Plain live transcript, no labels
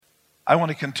I want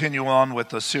to continue on with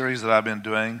the series that I've been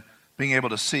doing, being able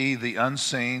to see the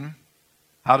unseen,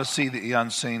 how to see the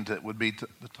unseen that would be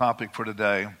the topic for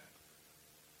today.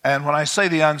 And when I say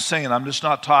the unseen, I'm just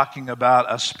not talking about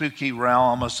a spooky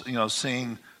realm,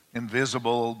 seeing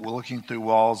invisible, looking through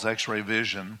walls, x-ray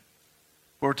vision.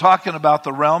 We're talking about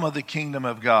the realm of the kingdom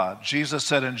of God. Jesus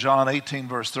said in John 18,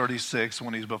 verse 36,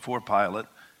 when he's before Pilate,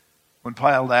 when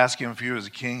Pilate asked him if he was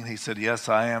a king, he said, "Yes,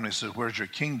 I am." And he said, "Where's your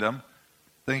kingdom?"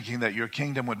 Thinking that your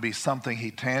kingdom would be something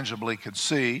he tangibly could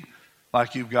see,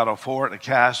 like you've got a fort, a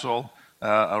castle,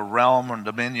 a realm and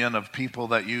dominion of people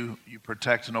that you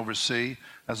protect and oversee,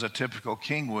 as a typical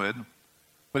king would.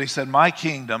 But he said, "My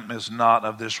kingdom is not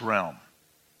of this realm."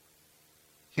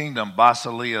 Kingdom,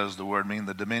 basileia is the word, meaning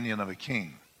the dominion of a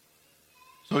king.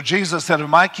 So Jesus said, if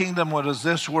my kingdom was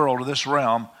this world or this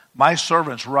realm, my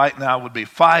servants right now would be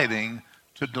fighting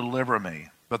to deliver me,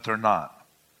 but they're not.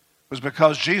 It was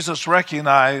because Jesus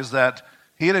recognized that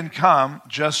he didn't come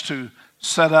just to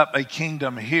set up a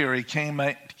kingdom here. He came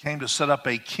to set up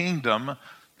a kingdom,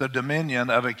 the dominion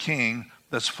of a king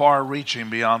that's far-reaching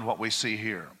beyond what we see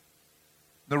here.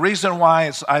 The reason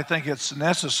why I think it's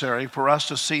necessary for us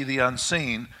to see the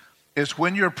unseen is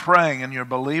when you're praying and you're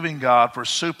believing God for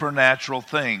supernatural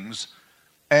things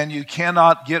and you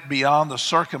cannot get beyond the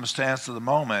circumstance of the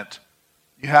moment,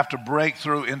 you have to break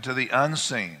through into the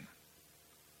unseen.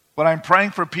 When I'm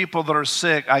praying for people that are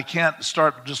sick, I can't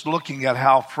start just looking at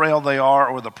how frail they are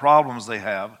or the problems they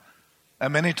have.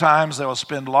 And many times they will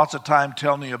spend lots of time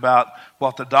telling you about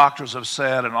what the doctors have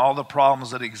said and all the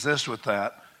problems that exist with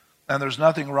that. And there's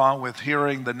nothing wrong with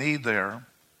hearing the need there.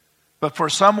 But for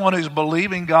someone who's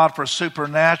believing God for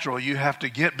supernatural, you have to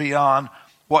get beyond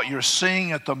what you're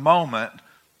seeing at the moment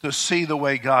to see the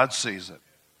way God sees it.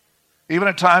 Even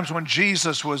at times when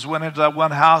Jesus went into that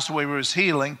one house where he was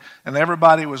healing and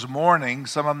everybody was mourning,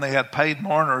 some of them they had paid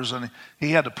mourners, and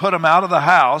he had to put them out of the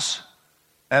house,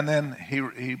 and then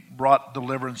he brought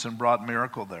deliverance and brought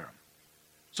miracle there.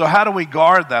 So how do we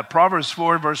guard that? Proverbs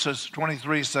 4 verses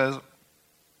 23 says,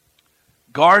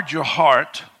 "Guard your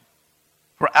heart,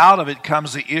 for out of it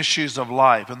comes the issues of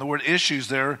life." And the word issues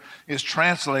there is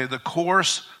translated the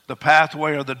course, the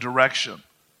pathway, or the direction.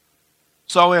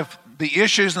 So if the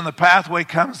issues and the pathway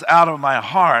comes out of my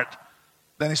heart,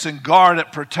 then he said, guard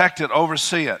it, protect it,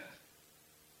 oversee it.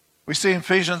 We see in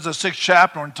Ephesians the 6th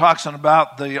chapter when it talks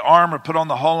about the armor, put on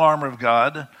the whole armor of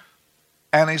God.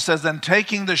 And he says, then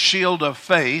taking the shield of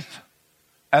faith,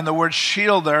 and the word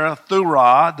shield there,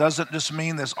 thura, doesn't just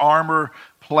mean this armor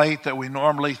plate that we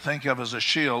normally think of as a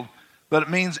shield, but it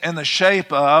means in the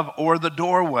shape of or the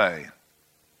doorway.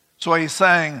 So he's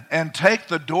saying, and take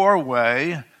the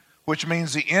doorway, which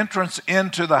means the entrance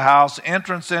into the house,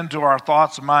 entrance into our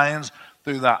thoughts, minds,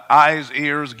 through the eyes,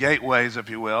 ears, gateways, if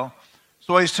you will.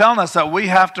 So he's telling us that we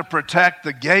have to protect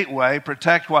the gateway,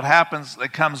 protect what happens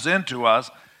that comes into us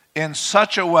in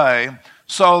such a way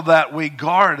so that we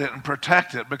guard it and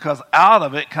protect it, because out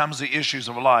of it comes the issues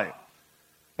of life.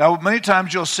 Now, many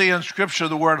times you'll see in Scripture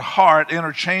the word heart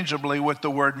interchangeably with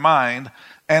the word mind,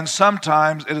 and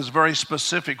sometimes it is very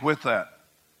specific with that.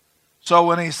 So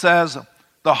when he says,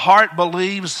 the heart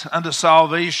believes unto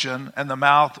salvation, and the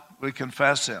mouth we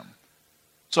confess him.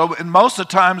 So in most of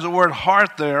the times the word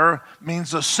heart there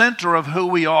means the center of who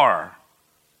we are.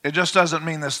 It just doesn't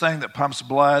mean this thing that pumps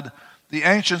blood. The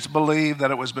ancients believed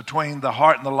that it was between the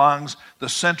heart and the lungs, the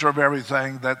center of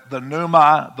everything, that the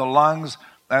pneuma, the lungs,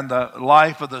 and the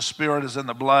life of the spirit is in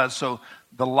the blood. So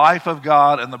the life of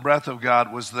God and the breath of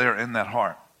God was there in that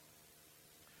heart.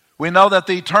 We know that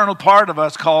the eternal part of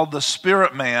us called the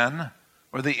spirit man,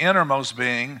 or the innermost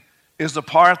being, is the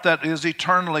part that is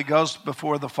eternally goes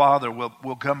before the Father,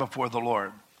 will come before the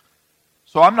Lord.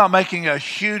 So I'm not making a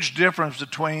huge difference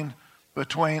between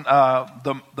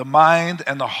the mind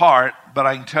and the heart, but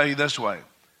I can tell you this way.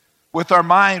 With our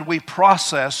mind, we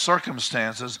process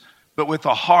circumstances, but with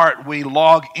the heart, we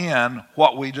log in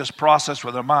what we just processed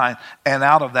with our mind, and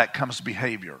out of that comes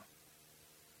behavior.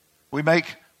 We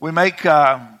make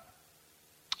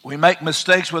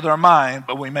mistakes with our mind,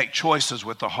 but we make choices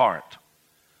with the heart.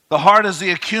 The heart is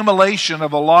the accumulation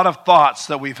of a lot of thoughts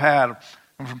that we've had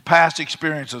from past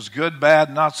experiences, good,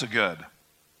 bad, not so good.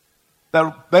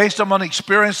 That based on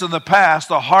experience in the past,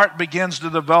 the heart begins to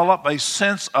develop a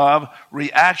sense of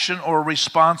reaction or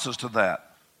responses to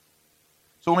that.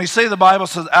 So when we see the Bible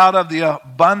says, out of the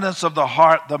abundance of the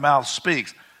heart, the mouth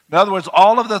speaks. In other words,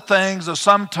 all of the things, the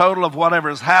sum total of whatever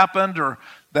has happened or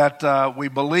that we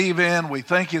believe in, we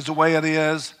think is the way it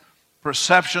is,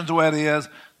 perception's the way it is,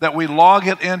 that we log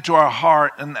it into our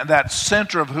heart and that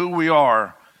center of who we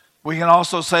are. We can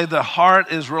also say the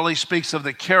heart really speaks of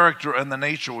the character and the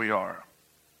nature we are.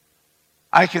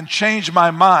 I can change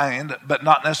my mind, but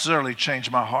not necessarily change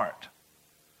my heart.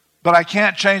 But I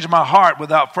can't change my heart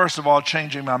without, first of all,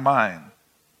 changing my mind.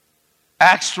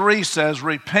 Acts 3 says,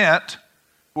 repent.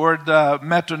 Word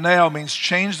metroneo means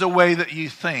change the way that you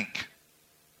think.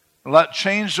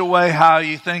 Change the way how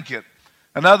you think it.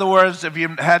 In other words, if you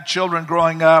had children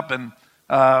growing up and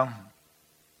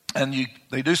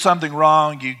they do something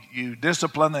wrong, you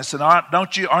discipline. They said,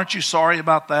 aren't you sorry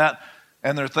about that?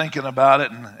 And they're thinking about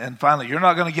it, and finally, you're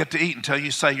not going to get to eat until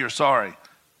you say you're sorry.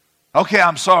 Okay,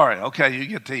 I'm sorry. Okay, you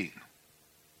get to eat.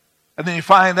 And then you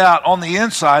find out on the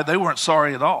inside they weren't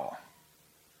sorry at all.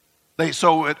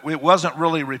 So it wasn't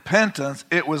really repentance,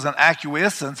 it was an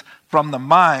acquiescence from the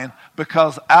mind,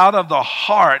 because out of the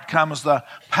heart comes the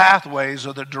pathways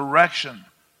or the direction.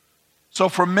 So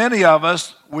for many of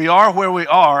us, we are where we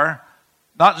are,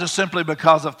 not just simply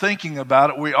because of thinking about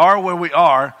it. We are where we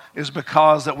are is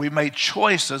because that we made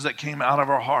choices that came out of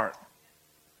our heart.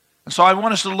 And so I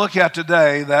want us to look at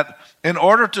today that in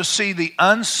order to see the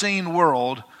unseen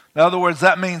world, in other words,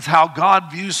 that means how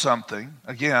God views something.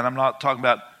 Again, I'm not talking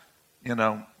about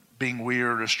being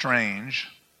weird or strange.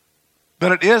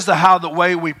 But it is the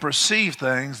way we perceive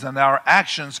things, and our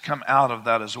actions come out of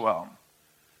that as well.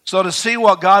 So to see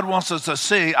what God wants us to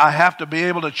see, I have to be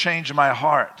able to change my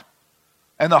heart.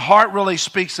 And the heart really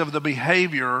speaks of the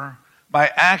behavior,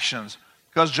 my actions.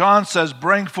 Because John says,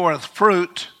 bring forth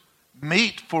fruit,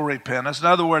 meet for repentance. In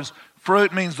other words,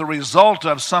 fruit means the result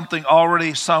of something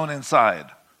already sown inside.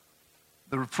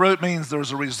 The fruit means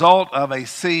there's a result of a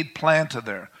seed planted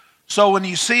there. So when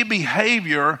you see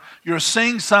behavior, you're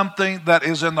seeing something that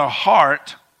is in the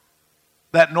heart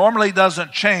that normally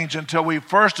doesn't change until we,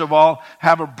 first of all,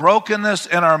 have a brokenness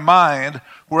in our mind,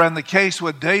 where in the case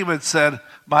with David said,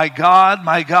 my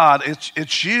God,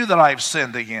 it's you that I've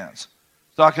sinned against.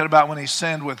 Talking about when he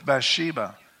sinned with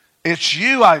Bathsheba. It's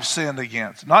you I've sinned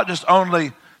against. Not just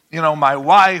only, my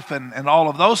wife and all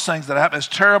of those things that happen, as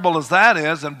terrible as that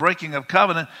is, and breaking of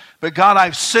covenant, but God,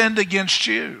 I've sinned against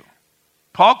you.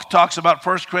 Paul talks about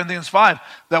 1 Corinthians 5,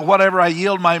 that whatever I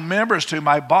yield my members to,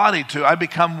 my body to, I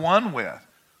become one with.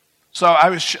 So I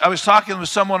was talking with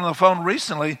someone on the phone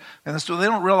recently, and so they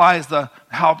don't realize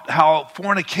how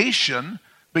fornication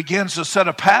begins to set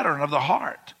a pattern of the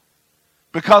heart.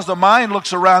 Because the mind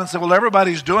looks around and says, well,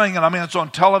 everybody's doing it. I mean, it's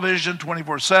on television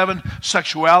 24/7.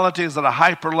 Sexuality is at a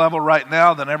hyper level right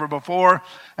now than ever before.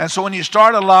 And so when you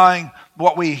start allowing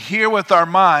what we hear with our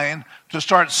mind to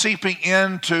start seeping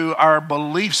into our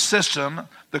belief system,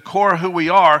 the core of who we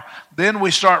are, then we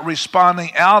start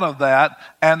responding out of that,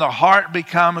 and the heart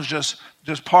becomes just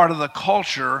part of the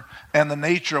culture and the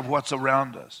nature of what's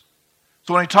around us.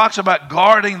 So when he talks about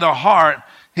guarding the heart,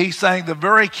 he's saying the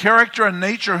very character and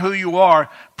nature of who you are,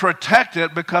 protect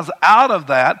it, because out of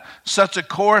that sets a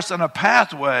course and a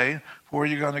pathway for where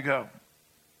you're going to go.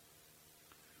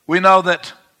 We know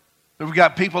that we've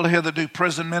got people here that do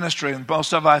prison ministry, and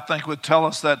most of, I think, would tell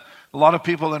us that a lot of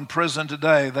people in prison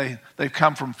today, they've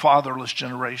come from fatherless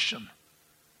generation.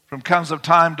 From comes a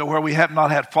time to where we have not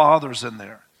had fathers in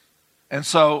there. And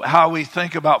so how we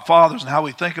think about fathers and how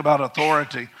we think about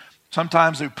authority,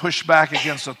 sometimes they push back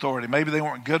against authority. Maybe they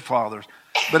weren't good fathers.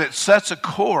 But it sets a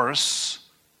course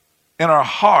in our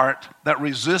heart that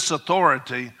resists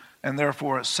authority, and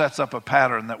therefore it sets up a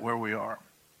pattern that where we are.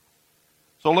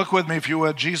 So look with me, if you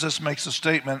would. Jesus makes a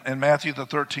statement in Matthew the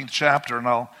 13th chapter, and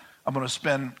I'm going to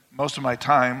spend most of my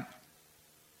time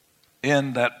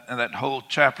in that whole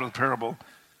chapter of the parable.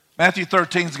 Matthew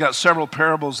 13's got several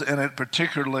parables in it.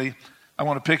 Particularly, I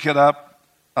want to pick it up,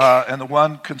 and the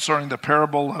one concerning the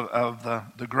parable of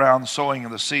the ground, sowing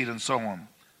and the seed and so on.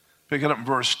 Pick it up in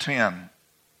verse 10.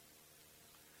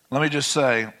 Let me just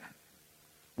say,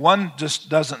 one just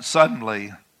doesn't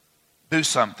suddenly do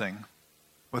something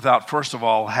without, first of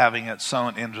all, having it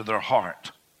sown into their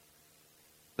heart.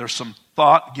 There's some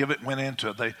thought went into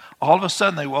it. All of a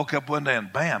sudden they woke up one day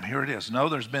and bam, here it is. No,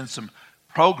 there's been some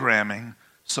programming,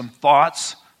 some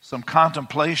thoughts, some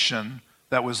contemplation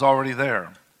that was already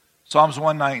there. Psalms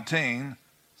 119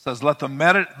 says, let the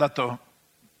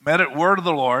word of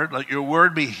the Lord, let your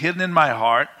word be hidden in my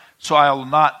heart, so I will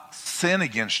not sin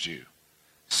against you.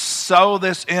 Sow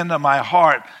this into my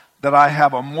heart, that I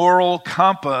have a moral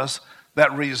compass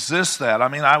that resists that. I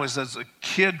mean, I was, as a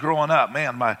kid growing up,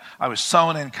 I was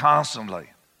sown in constantly.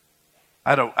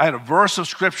 I had a verse of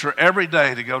scripture every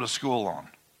day to go to school on.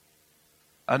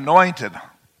 Anointed.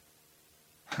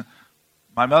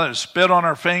 My mother would spit on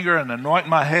her finger and anoint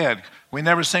my head. We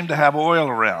never seemed to have oil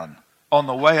around on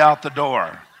the way out the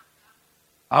door.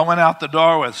 I went out the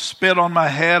door with spit on my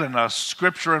head and a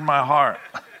scripture in my heart.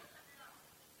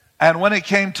 And when it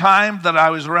came time that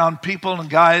I was around people and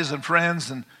guys and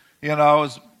friends and, I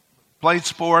was played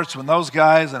sports with those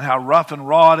guys and how rough and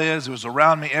raw it is, it was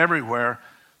around me everywhere.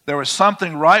 There was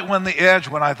something right when the edge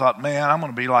when I thought, man, I don't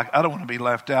want to be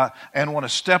left out and want to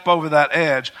step over that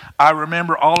edge. I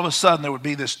remember all of a sudden there would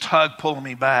be this tug pulling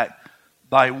me back.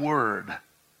 Thy word.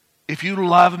 If you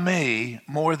love me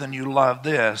more than you love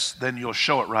this, then you'll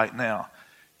show it right now.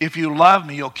 If you love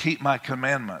me, you'll keep my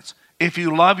commandments. If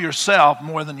you love yourself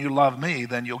more than you love me,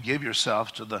 then you'll give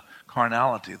yourself to the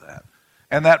carnality of that.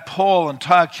 And that pull and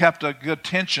tug kept a good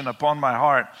tension upon my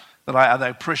heart that I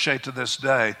appreciate to this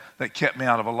day, that kept me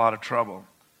out of a lot of trouble.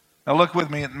 Now look with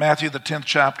me at Matthew the 10th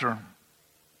chapter.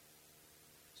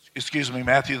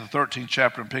 Matthew the 13th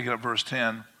chapter, and pick it up verse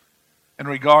 10. In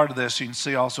regard to this, you can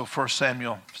see also 1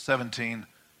 Samuel 17.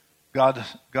 God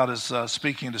is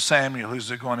speaking to Samuel,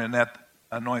 who's going to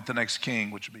anoint the next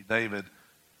king, which would be David.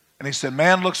 And he said,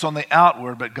 man looks on the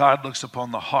outward, but God looks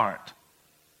upon the heart.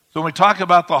 So when we talk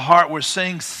about the heart,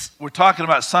 we're talking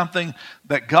about something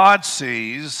that God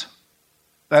sees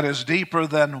that is deeper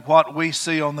than what we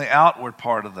see on the outward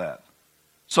part of that.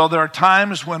 So there are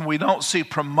times when we don't see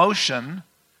promotion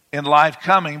in life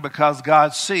coming because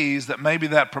God sees that maybe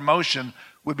that promotion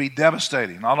would be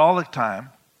devastating. Not all the time.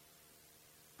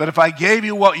 But if I gave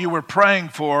you what you were praying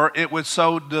for, it would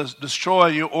so destroy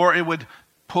you, or it would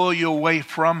pull you away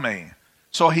from me.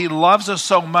 So he loves us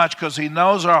so much because he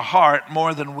knows our heart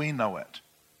more than we know it.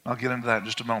 I'll get into that in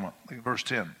just a moment. Look at verse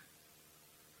 10.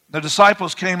 The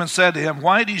disciples came and said to him,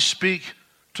 why do you speak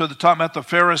talking about the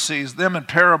Pharisees, them in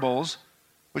parables,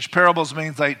 which parables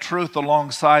means a truth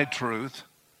alongside truth.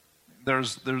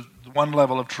 There's one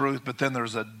level of truth, but then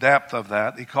there's a depth of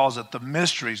that. He calls it the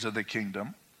mysteries of the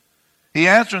kingdom. He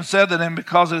answered and said to them,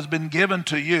 because it has been given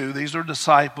to you, these are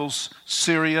disciples,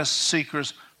 serious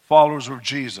seekers, followers of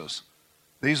Jesus.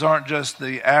 These aren't just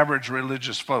the average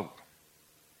religious folk.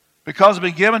 Because it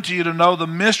has been given to you to know the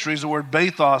mysteries, the word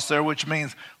bathos there, which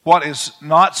means what is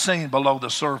not seen below the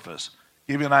surface.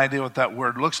 Give you an idea what that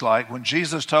word looks like. When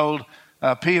Jesus told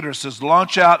Peter, says,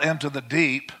 launch out into the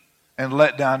deep and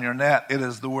let down your net. It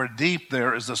is the word deep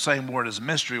there is the same word as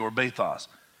mystery or bathos.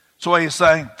 So he's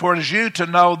saying, for it is you to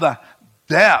know the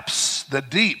depths, the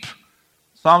deep.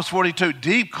 Psalms 42,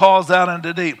 deep calls out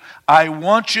into deep. I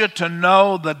want you to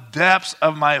know the depths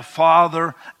of my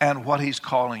Father and what he's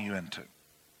calling you into.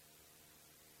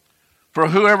 For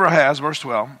whoever has, verse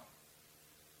 12,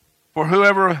 for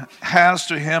whoever has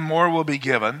to him more will be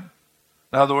given.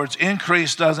 In other words,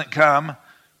 increase doesn't come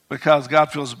because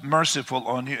God feels merciful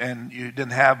on you and you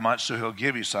didn't have much, so he'll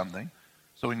give you something.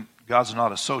 So God's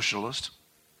not a socialist.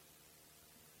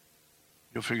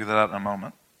 You'll figure that out in a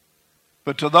moment.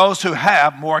 But to those who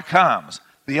have, more comes.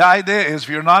 The idea is if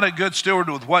you're not a good steward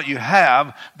with what you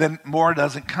have, then more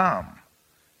doesn't come.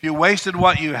 If you wasted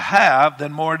what you have,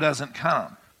 then more doesn't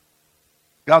come.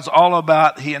 God's all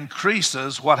about, he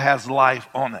increases what has life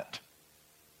on it.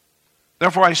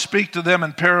 Therefore I speak to them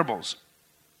in parables.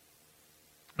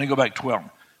 Let me go back 12.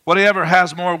 Whatever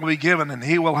has more will be given, and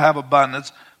he will have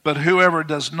abundance. But whoever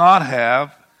does not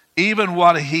have, even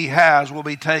what he has will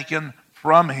be taken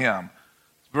from him.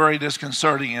 It's very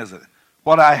disconcerting, isn't it?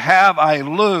 What I have, I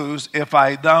lose if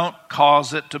I don't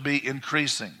cause it to be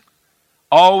increasing.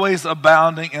 Always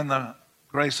abounding in the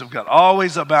grace of God.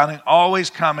 Always abounding, always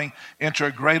coming into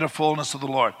a greater fullness of the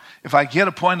Lord. If I get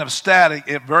a point of static,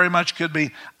 it very much could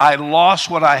be, I lost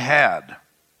what I had.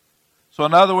 So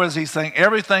in other words, he's saying,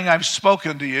 everything I've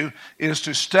spoken to you is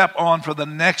to step on for the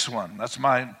next one. That's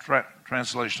my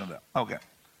translation of that. Okay.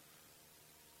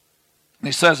 And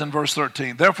he says in verse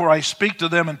 13, therefore I speak to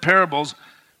them in parables,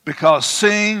 because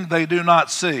seeing they do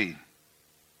not see,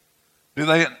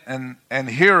 and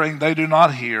hearing they do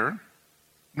not hear,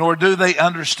 nor do they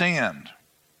understand.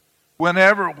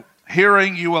 Whenever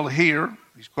hearing you will hear,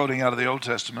 he's quoting out of the Old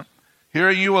Testament,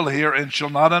 hearing you will hear and shall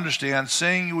not understand,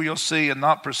 seeing you will see and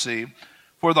not perceive.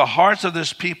 For the hearts of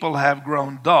this people have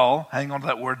grown dull. Hang on to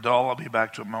that word dull, I'll be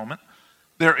back to a moment.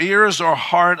 Their ears are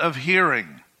hard of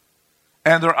hearing,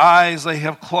 and their eyes they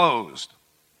have closed,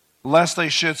 lest they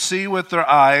should see with their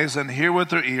eyes and hear with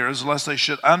their ears, lest they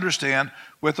should understand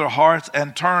with their hearts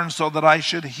and turn so that I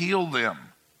should heal them.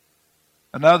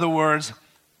 In other words,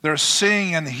 they're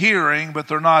seeing and hearing, but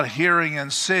they're not hearing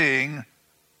and seeing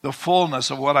the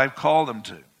fullness of what I've called them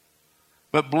to.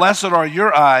 But blessed are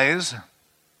your eyes,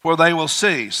 for they will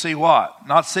see. See what?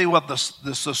 Not see what the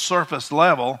surface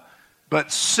level,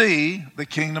 but see the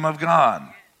kingdom of God.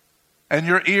 And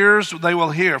your ears they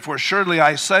will hear. For surely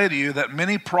I say to you that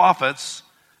many prophets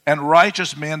and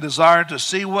righteous men desire to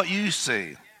see what you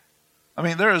see. I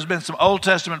mean, there has been some Old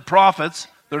Testament prophets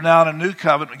They're now in a new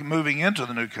covenant, moving into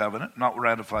the new covenant, not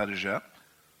ratified as yet.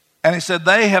 And he said,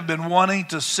 they have been wanting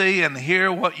to see and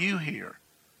hear what you hear.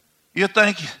 You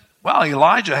think, well,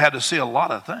 Elijah had to see a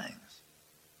lot of things.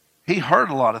 He heard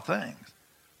a lot of things.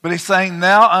 But he's saying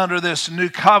now under this new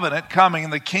covenant coming in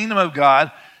the kingdom of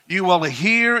God, you will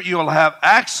hear, you will have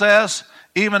access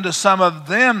even to some of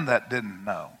them that didn't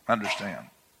know, understand.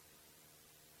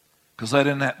 Because they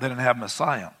didn't have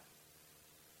Messiah.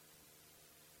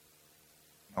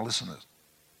 Now listen to this.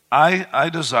 I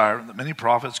desire that many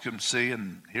prophets can see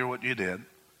and hear what you did,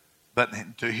 but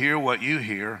to hear what you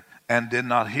hear and did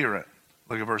not hear it.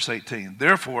 Look at verse 18.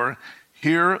 Therefore,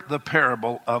 hear the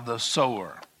parable of the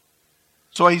sower.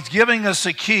 So he's giving us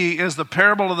a key, is the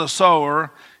parable of the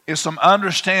sower, is some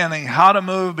understanding how to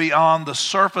move beyond the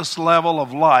surface level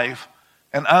of life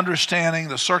and understanding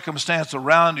the circumstance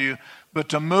around you, but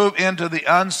to move into the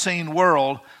unseen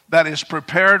world that is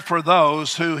prepared for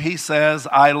those who he says,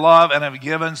 I love and have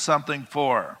given something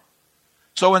for.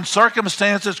 So when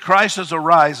circumstances, crisis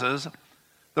arises,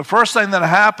 the first thing that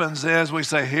happens is we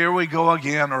say, here we go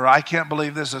again, or I can't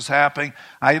believe this is happening.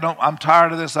 I'm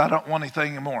tired of this. I don't want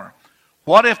anything anymore.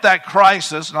 What if that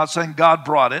crisis, not saying God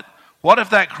brought it, what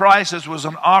if that crisis was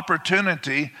an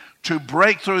opportunity to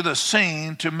break through the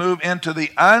seen, to move into the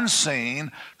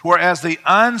unseen, whereas the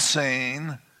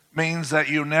unseen means that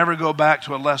you never go back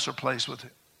to a lesser place with him.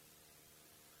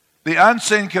 The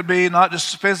unseen could be not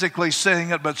just physically seeing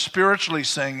it, but spiritually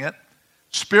seeing it,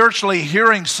 spiritually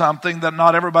hearing something that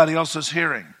not everybody else is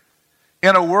hearing.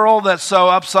 In a world that's so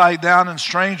upside down and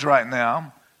strange right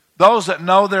now, those that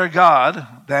know their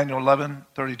God, Daniel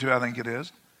 11:32 I think it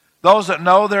is, those that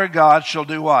know their God shall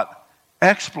do what?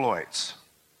 Exploits.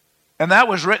 And that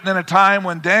was written in a time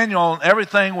when Daniel,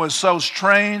 everything was so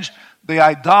strange. The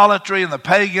idolatry and the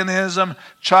paganism,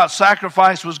 child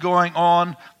sacrifice was going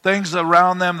on. Things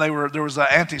around them, there was an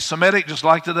anti-Semitic, just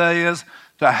like today is,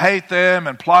 to hate them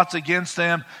and plots against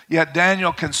them. Yet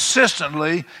Daniel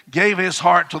consistently gave his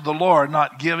heart to the Lord,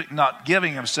 not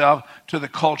giving himself to the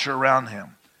culture around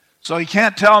him. So he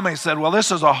can't tell me, he said, well,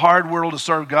 this is a hard world to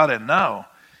serve God in. No.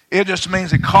 It just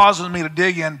means it causes me to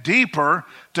dig in deeper,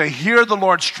 to hear the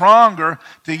Lord stronger,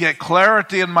 to get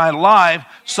clarity in my life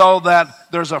so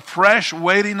that there's a fresh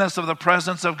weightiness of the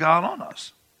presence of God on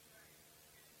us.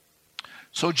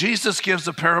 So Jesus gives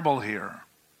a parable here.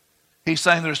 He's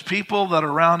saying there's people that are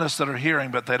around us that are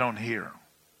hearing, but they don't hear.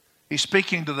 He's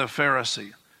speaking to the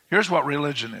Pharisee. Here's what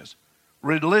religion is.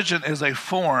 Religion is a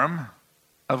form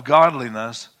of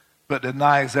godliness, but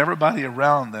denies everybody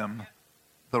around them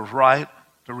the right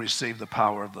to receive the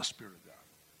power of the Spirit of God.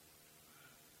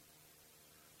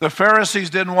 The Pharisees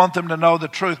didn't want them to know the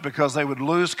truth because they would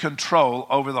lose control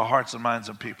over the hearts and minds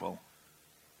of people.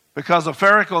 Because the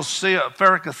Pharisaical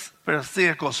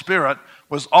spirit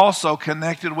was also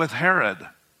connected with Herod.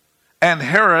 And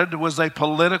Herod was a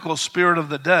political spirit of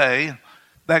the day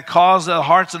that caused the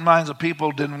hearts and minds of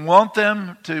people didn't want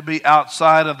them to be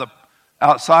outside of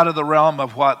the realm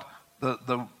of what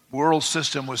the world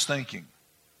system was thinking.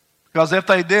 Because if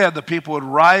they did, the people would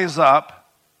rise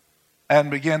up and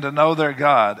begin to know their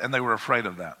God, and they were afraid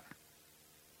of that.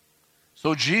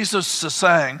 So Jesus is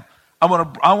saying,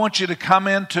 I want you to come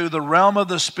into the realm of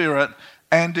the Spirit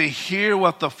and to hear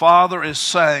what the Father is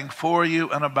saying for you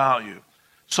and about you.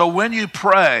 So when you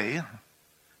pray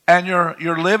and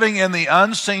you're living in the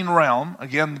unseen realm,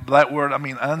 again, that word, I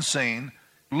mean unseen,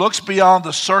 looks beyond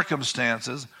the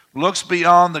circumstances, looks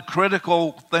beyond the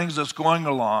critical things that's going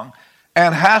along,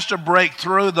 and has to break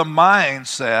through the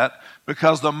mindset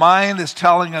because the mind is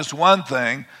telling us one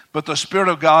thing, but the Spirit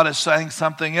of God is saying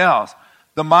something else.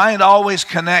 The mind always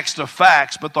connects to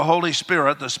facts, but the Holy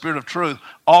Spirit, the Spirit of truth,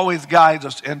 always guides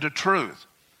us into truth.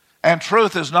 And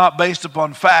truth is not based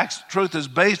upon facts. Truth is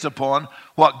based upon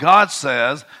what God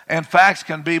says, and facts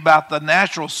can be about the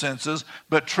natural senses,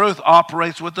 but truth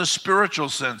operates with the spiritual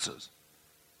senses.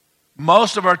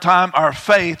 Most of our time, our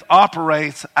faith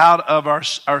operates out of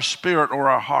our spirit or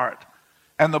our heart.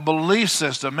 And the belief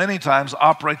system many times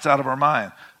operates out of our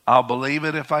mind. I'll believe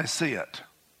it if I see it.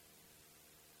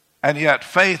 And yet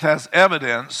faith has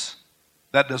evidence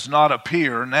that does not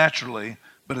appear naturally,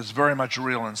 but is very much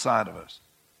real inside of us.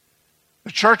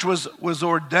 The church was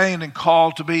ordained and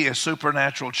called to be a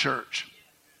supernatural church.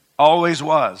 Always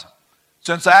was.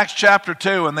 Since Acts chapter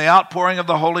 2 and the outpouring of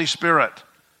the Holy Spirit,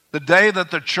 the day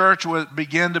that the church would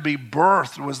begin to be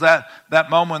birthed was that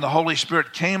moment when the Holy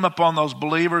Spirit came upon those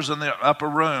believers in the upper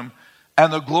room,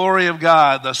 and the glory of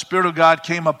God, the Spirit of God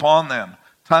came upon them.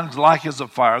 Tongues like as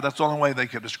of fire. That's the only way they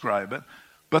could describe it.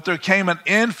 But there came an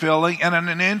infilling and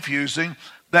an infusing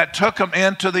that took them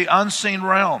into the unseen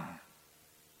realm.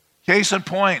 Case in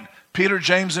point, Peter,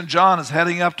 James, and John is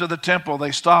heading up to the temple.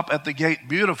 They stop at the gate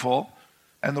Beautiful,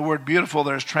 and the word beautiful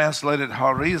there is translated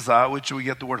Harizah, which we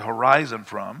get the word horizon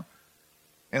from.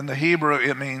 In the Hebrew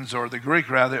it means, or the Greek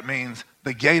rather, it means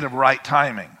the gate of right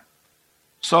timing.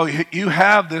 So you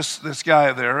have this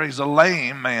guy there. He's a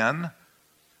lame man.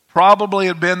 Probably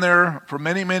had been there for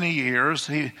many, many years.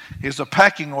 He's a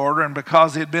pecking order, and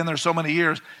because he had been there so many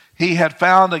years, he had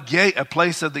found a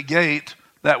place at the gate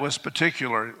that was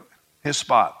particular, his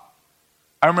spot.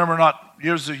 I remember not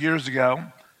years ago,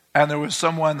 and there was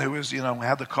someone who was,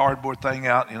 had the cardboard thing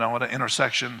out, at an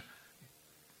intersection.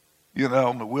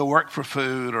 We'll work for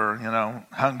food, or,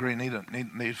 hungry,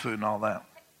 need food and all that.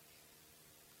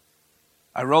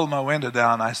 I rolled my window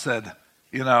down. I said,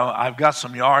 I've got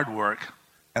some yard work,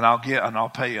 and I'll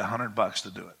pay you $100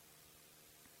 to do it.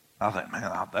 I thought,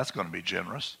 man, that's going to be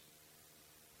generous.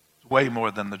 It's way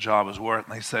more than the job is worth.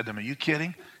 And they said to me, "Are you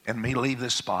kidding? And me leave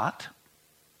this spot?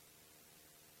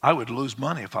 I would lose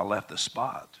money if I left this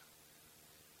spot."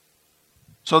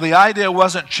 So the idea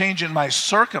wasn't changing my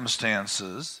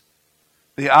circumstances.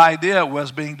 The idea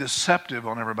was being deceptive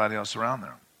on everybody else around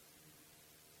there.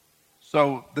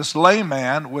 So this lame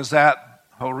man was at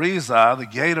Harizah, the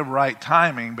gate of right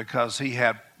timing, because he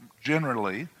had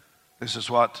generally, this is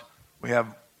what we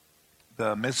have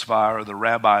the mitzvah or the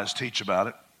rabbis teach about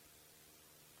it.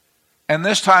 And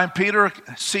this time Peter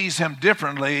sees him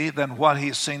differently than what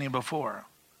he's seen him before.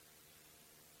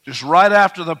 Just right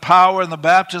after the power and the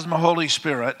baptism of the Holy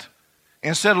Spirit,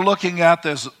 instead of looking at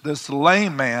this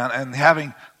lame man and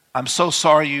having, "I'm so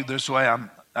sorry you this way,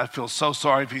 I feel so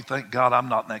sorry if you think, God, I'm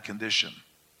not in that condition."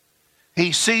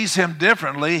 He sees him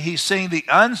differently. He's seeing the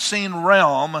unseen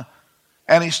realm,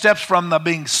 and he steps from the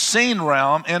being seen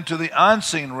realm into the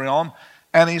unseen realm.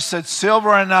 And he said,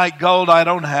 "Silver and gold I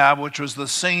don't have," which was the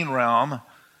seen realm,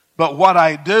 "but what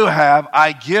I do have,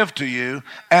 I give to you."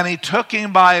 And he took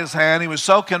him by his hand. He was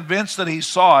so convinced that he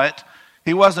saw it,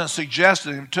 he wasn't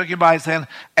suggesting. He took him by his hand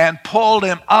and pulled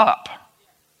him up.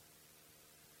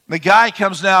 The guy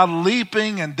comes now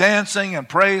leaping and dancing and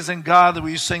praising God, that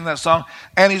we sing that song.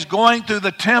 And he's going through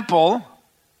the temple,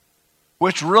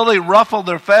 which really ruffled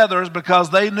their feathers because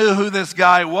they knew who this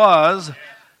guy was,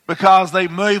 because he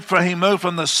moved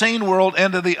from the seen world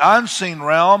into the unseen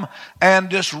realm and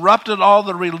disrupted all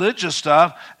the religious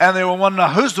stuff. And they were wondering,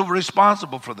 who's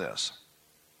responsible for this?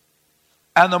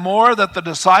 And the more that the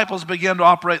disciples began to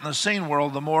operate in the seen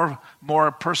world, the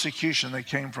more persecution that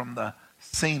came from the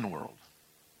seen world.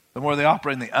 The more they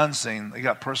operate in the unseen, they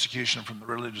got persecution from the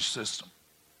religious system.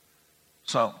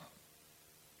 So,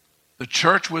 the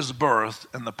church was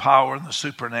birthed in the power and the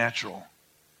supernatural.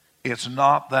 It's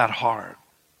not that hard.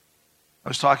 I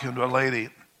was talking to a lady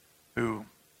who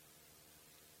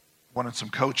wanted some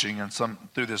coaching, and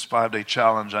through this 5-day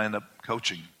challenge, I ended up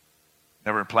coaching.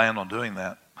 Never planned on doing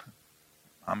that.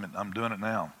 I'm doing it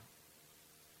now.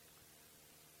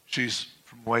 She's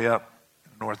from way up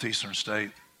in the northeastern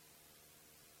state.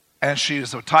 And she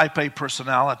is a type A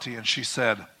personality, and she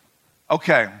said,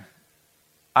 "Okay,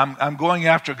 I'm going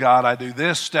after God. I do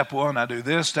this, step 1, I do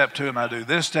this, step 2, and I do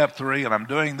this, step 3, and I'm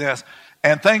doing this.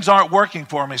 And things aren't working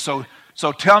for me, so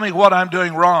tell me what I'm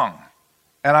doing wrong."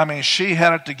 And she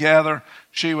had it together.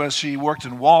 She worked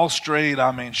in Wall Street.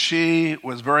 She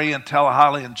was very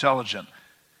highly intelligent.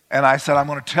 And I said, "I'm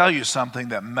going to tell you something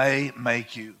that may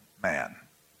make you mad."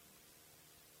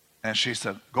 And she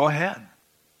said, "Go ahead."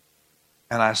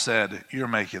 And I said, "You're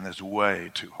making this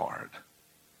way too hard.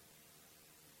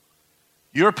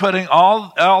 You're putting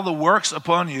all the works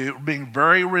upon you, being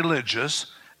very religious,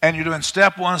 and you're doing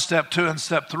step 1, step 2, and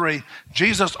step 3.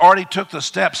 Jesus already took the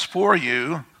steps for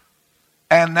you,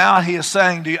 and now he is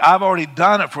saying to you, I've already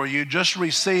done it for you. Just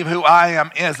receive who I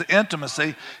am as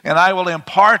intimacy, and I will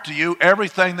impart to you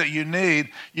everything that you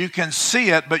need. You can see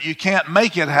it, but you can't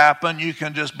make it happen. You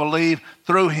can just believe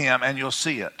through him, and you'll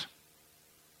see it."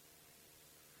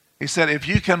 He said, if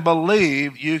you can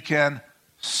believe, you can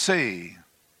see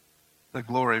the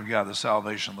glory of God, the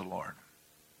salvation of the Lord.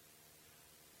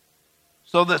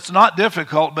 So that's not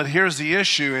difficult, but here's the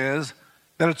issue is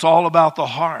that it's all about the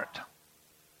heart.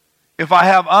 If I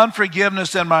have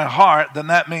unforgiveness in my heart, then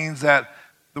that means that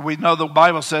we know the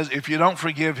Bible says if you don't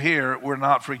forgive here, we're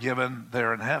not forgiven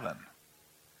there in heaven.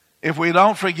 If we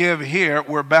don't forgive here,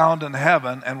 we're bound in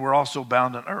heaven, and we're also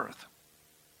bound in earth.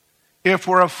 If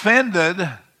we're offended,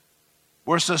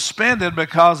 we're suspended,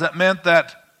 because it meant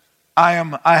that I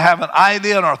have an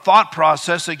idea or thought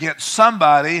process against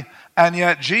somebody, and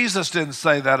yet Jesus didn't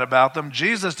say that about them.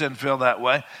 Jesus didn't feel that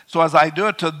way. So as I do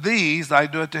it to these, I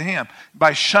do it to him.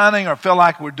 By shunning or feel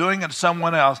like we're doing it to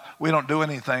someone else, we don't do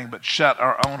anything but shut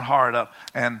our own heart up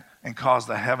and cause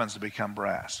the heavens to become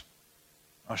brass.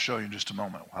 I'll show you in just a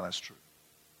moment why that's true.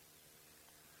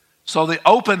 So the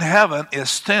open heaven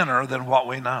is thinner than what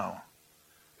we know.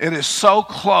 It is so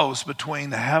close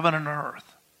between heaven and earth.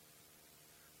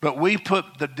 But we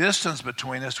put the distance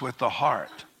between us with the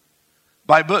heart.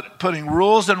 By putting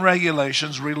rules and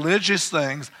regulations, religious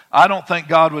things, I don't think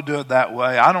God would do it that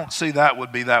way. I don't see that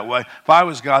would be that way. If I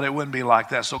was God, it wouldn't be like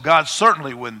that. So God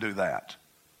certainly wouldn't do that.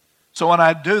 So when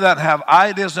I do that and have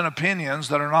ideas and opinions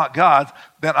that are not God's,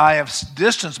 then I have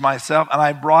distanced myself and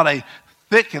I brought a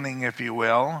thickening, if you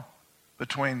will,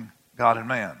 between God and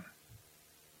man.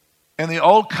 In the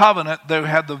old covenant, they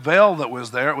had the veil that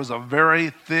was there. It was a very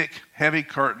thick, heavy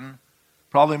curtain,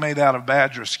 probably made out of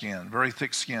badger skin, very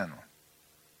thick skin.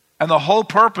 And the whole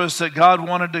purpose that God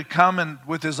wanted to come and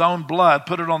with his own blood,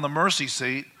 put it on the mercy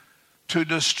seat to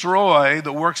destroy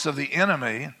the works of the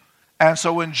enemy. And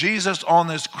so when Jesus on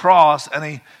this cross,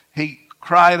 and he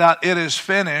cried out, "It is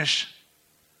finished,"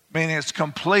 meaning it's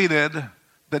completed,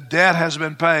 the debt has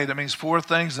been paid. It means four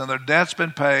things, and their debt's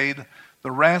been paid,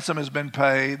 the ransom has been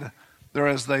paid, there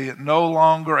is no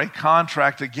longer a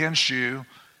contract against you.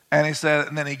 And he said,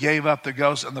 and then he gave up the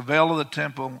ghost, and the veil of the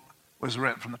temple was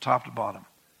rent from the top to bottom.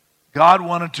 God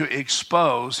wanted to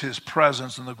expose his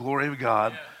presence and the glory of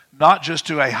God, not just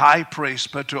to a high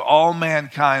priest, but to all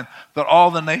mankind, that all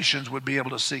the nations would be able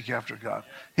to seek after God.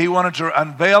 He wanted to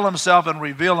unveil himself and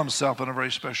reveal himself in a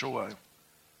very special way.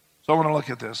 So I want to look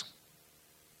at this.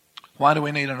 Why do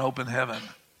we need an open heaven?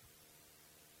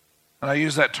 And I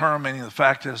use that term meaning the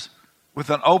fact is, with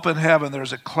an open heaven,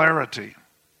 there's a clarity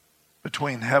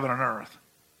between heaven and earth.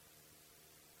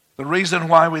 The reason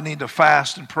why we need to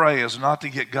fast and pray is not to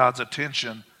get God's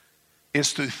attention,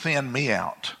 it's to thin me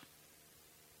out.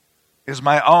 Is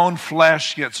my own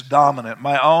flesh gets dominant,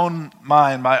 my own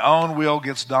mind, my own will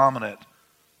gets dominant.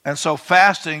 And so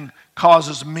fasting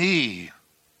causes me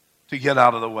to get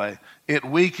out of the way. It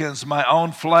weakens my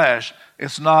own flesh.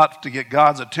 It's not to get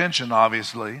God's attention,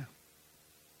 obviously.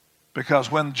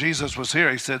 Because when Jesus was here,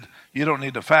 he said, you don't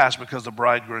need to fast because the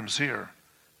bridegroom's here.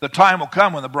 The time will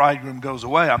come when the bridegroom goes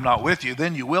away, I'm not with you,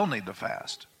 then you will need to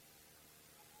fast.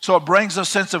 So it brings a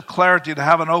sense of clarity to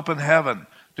have an open heaven,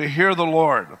 to hear the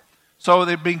Lord. So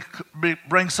it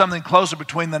brings something closer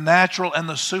between the natural and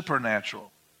the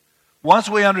supernatural. Once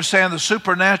we understand the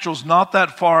supernatural is not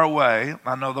that far away,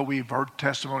 I know that we've heard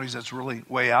testimonies that's really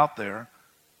way out there,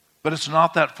 but it's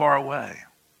not that far away.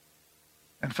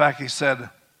 In fact, he said,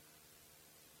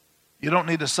 you don't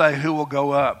need to say who will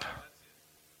go up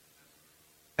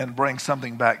and bring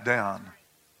something back down.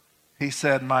 He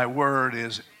said, my word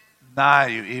is nigh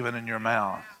you, even in your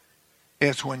mouth.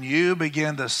 It's when you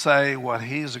begin to say what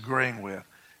he's agreeing with.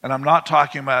 And I'm not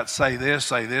talking about say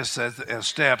this as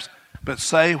steps, but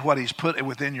say what he's put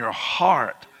within your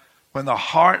heart. When the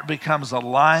heart becomes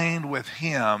aligned with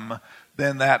him,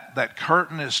 then that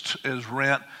curtain is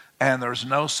rent and there's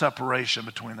no separation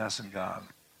between us and God.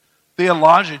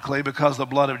 Theologically, because of the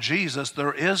blood of Jesus,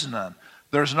 there is none.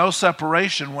 There's no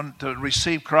separation to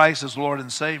receive Christ as Lord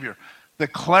and Savior. The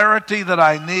clarity that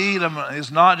I need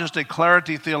is not just a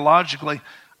clarity theologically.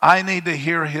 I need to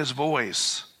hear his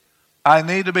voice. I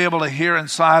need to be able to hear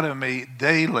inside of me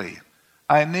daily.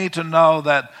 I need to know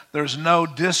that there's no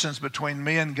distance between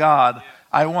me and God.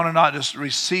 I want to not just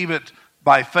receive it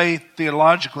by faith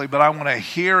theologically, but I want to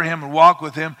hear him and walk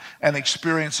with him and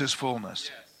experience his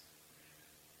fullness.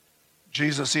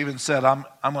 Jesus even said, I'm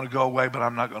going to go away, but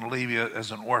I'm not going to leave you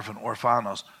as an orphan,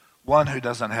 orphanos, one who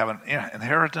doesn't have an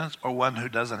inheritance or one who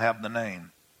doesn't have the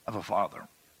name of a father.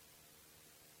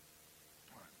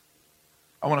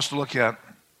 I want us to look at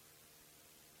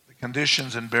the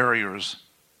conditions and barriers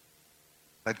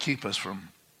that keep us from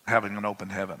having an open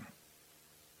heaven.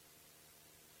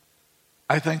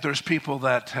 I think there's people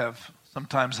that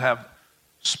sometimes have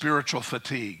spiritual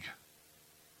fatigue.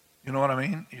 You know what I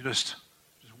mean? You just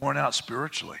worn out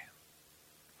spiritually.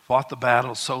 Fought the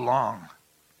battle so long.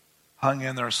 Hung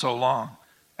in there so long.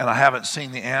 And I haven't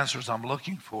seen the answers I'm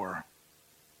looking for.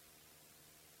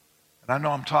 And I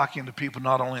know I'm talking to people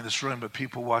not only in this room, but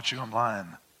people watching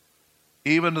online.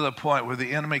 Even to the point where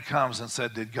the enemy comes and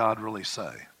said, did God really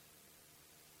say?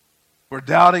 We're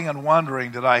doubting and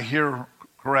wondering, did I hear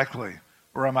correctly?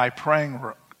 Or am I praying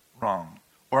wrong?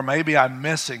 Or maybe I'm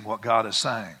missing what God is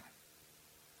saying.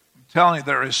 Telling you,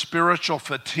 there is spiritual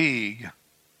fatigue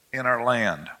in our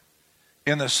land.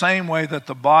 In the same way that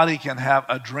the body can have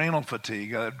adrenal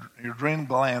fatigue, your adrenal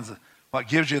glands, what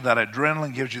gives you that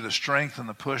adrenaline gives you the strength and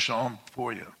the push on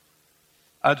for you.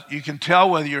 You can tell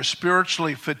whether you're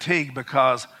spiritually fatigued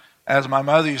because, as my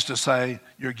mother used to say,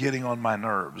 you're getting on my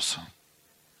nerves.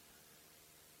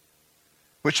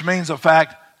 Which means the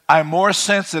fact, I'm more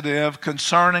sensitive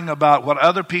concerning about what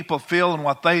other people feel and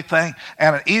what they think,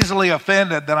 and easily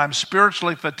offended than I'm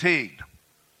spiritually fatigued.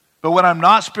 But when I'm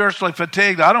not spiritually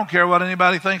fatigued, I don't care what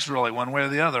anybody thinks really, one way or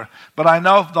the other. But I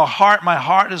know if my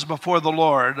heart is before the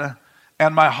Lord,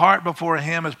 and my heart before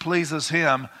Him pleases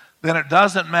Him, then it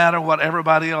doesn't matter what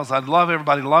everybody else.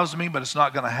 Everybody loves me, but it's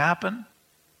not going to happen.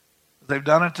 They've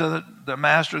done it to the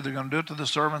master. They're going to do it to the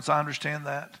servants. I understand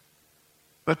that.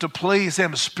 But to please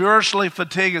Him, spiritually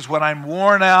fatigued is when I'm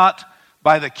worn out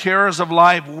by the cares of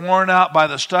life, worn out by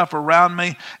the stuff around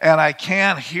me, and I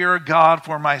can't hear God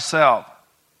for myself.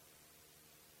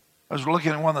 I was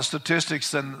looking at one of the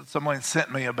statistics and someone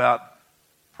sent me about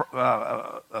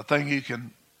a thing you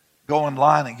can go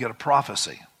online and get a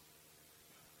prophecy.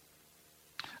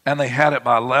 And they had it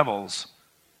by levels.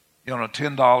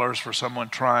 $10 for someone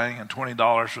trying, and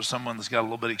 $20 for someone that's got a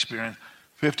little bit of experience.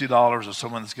 $50 for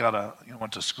someone that's got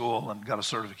went to school and got a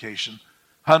certification.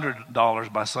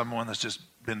 $100 by someone that's just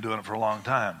been doing it for a long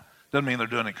time. Doesn't mean they're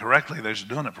doing it correctly. They're just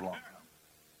doing it for a long time.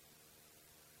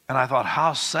 And I thought,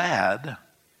 how sad.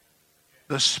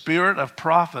 The spirit of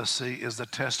prophecy is the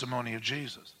testimony of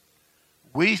Jesus.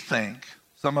 We think,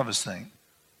 some of us think,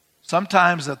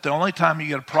 sometimes that the only time you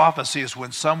get a prophecy is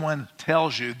when someone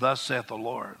tells you, thus saith the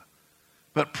Lord.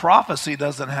 But prophecy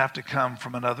doesn't have to come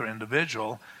from another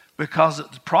individual, because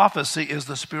prophecy is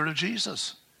the Spirit of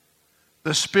Jesus.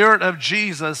 The Spirit of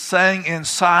Jesus saying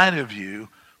inside of you,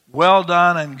 well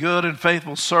done and good and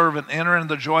faithful servant, enter into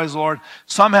the joys of the Lord.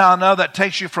 Somehow or another that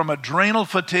takes you from adrenal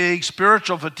fatigue,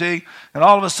 spiritual fatigue, and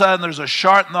all of a sudden there's a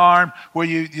shot in the arm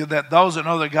where that those that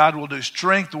know that God will do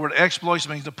strength. The word exploits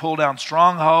means to pull down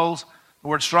strongholds. The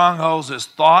word strongholds is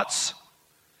thoughts.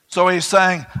 So He's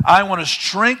saying, I want to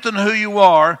strengthen who you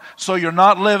are so you're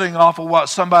not living off of what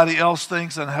somebody else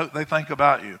thinks and how they think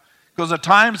about you. Because the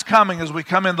time's coming as we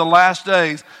come in the last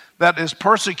days that as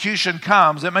persecution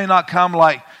comes, it may not come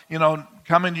like,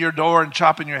 coming to your door and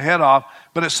chopping your head off,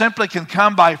 but it simply can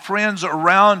come by friends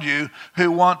around you who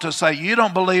want to say, you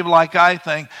don't believe like I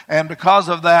think, and because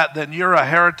of that, then you're a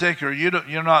heretic, or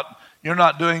you're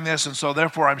not doing this, and so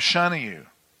therefore I'm shunning you.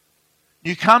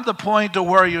 You come to the point to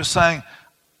where you're saying,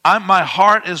 my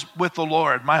heart is with the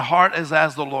Lord. My heart is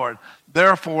as the Lord.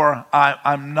 Therefore,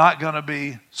 I'm not going to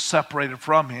be separated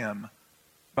from Him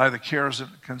by the cares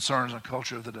and concerns and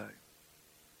culture of the day.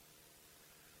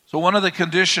 So one of the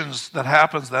conditions that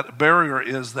happens, that barrier,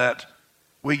 is that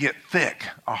we get thick.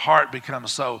 Our heart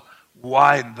becomes so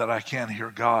wide that I can't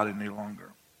hear God any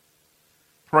longer.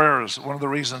 Prayers, one of the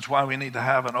reasons why we need to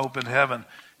have an open heaven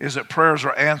is that prayers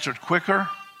are answered quicker,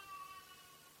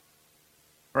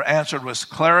 or answered with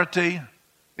clarity,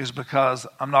 is because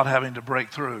I'm not having to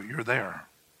break through. You're there.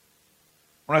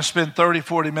 When I spend 30,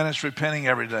 40 minutes repenting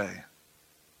every day,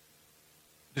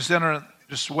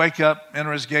 just wake up,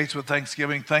 enter His gates with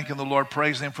thanksgiving, thanking the Lord,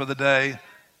 praising Him for the day.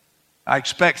 I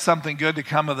expect something good to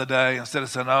come of the day instead of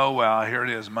saying, oh, well, here it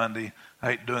is, Monday.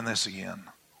 I hate doing this again.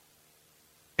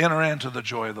 Enter into the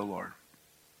joy of the Lord.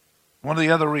 One of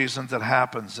the other reasons that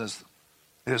happens is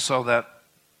so that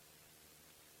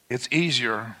it's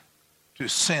easier to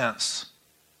sense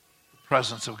the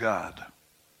presence of God.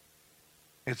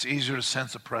 It's easier to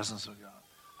sense the presence of God.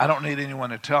 I don't need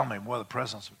anyone to tell me, the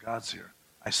presence of God's here.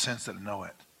 I sense it and know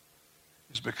it.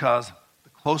 It's because the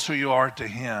closer you are to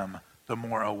Him, the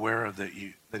more aware that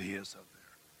He is up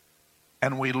there.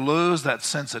 And we lose that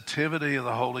sensitivity of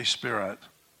the Holy Spirit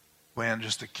when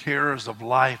just the cares of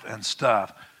life and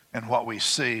stuff and what we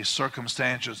see,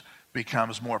 circumstances,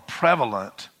 becomes more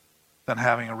prevalent than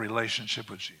having a relationship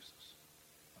with Jesus.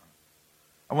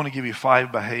 I want to give you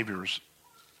 5 behaviors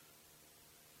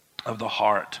of the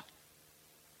heart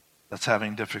that's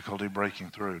having difficulty breaking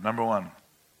through. Number 1.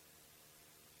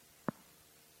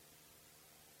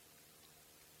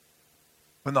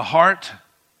 When the heart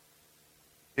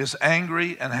is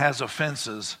angry and has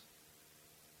offenses,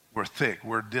 we're thick,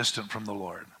 we're distant from the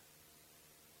Lord.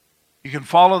 You can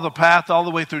follow the path all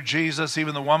the way through Jesus.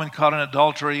 Even the woman caught in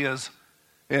adultery is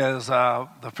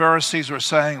the Pharisees were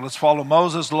saying, let's follow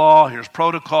Moses' law, here's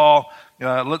protocol,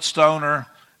 let's stone her.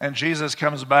 And Jesus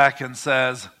comes back and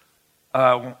says,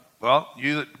 the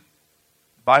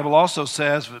Bible also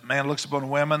says, if a man looks upon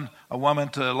a woman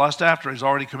to lust after, he's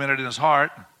already committed in his heart.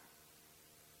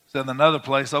 Said in another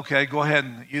place, okay, go ahead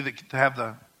and you that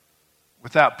have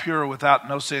without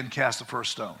no sin, cast the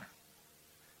first stone.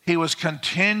 He was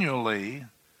continually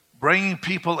bringing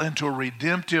people into a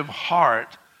redemptive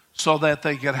heart so that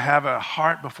they could have a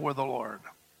heart before the Lord.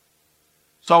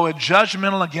 So a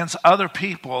judgmental against other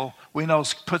people, we know,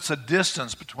 puts a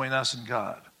distance between us and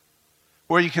God.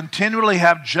 Where you continually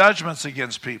have judgments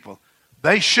against people,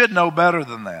 they should know better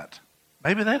than that.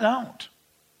 Maybe they don't.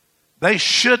 They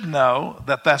should know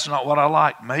that that's not what I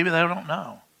like. Maybe they don't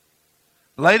know.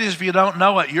 Ladies, if you don't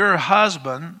know it, your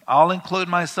husband, I'll include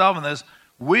myself in this,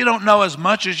 we don't know as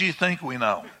much as you think we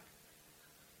know.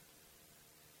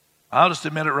 I'll just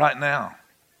admit it right now.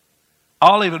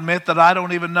 I'll even admit that I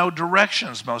don't even know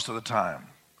directions most of the time.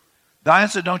 Diane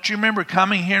said, don't you remember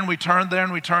coming here and we turned there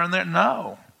and we turned there?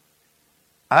 No.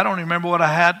 I don't remember what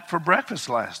I had for breakfast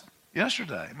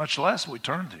yesterday, much less we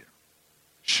turned here.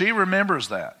 She remembers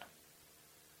that.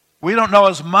 We don't know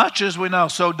as much as we know,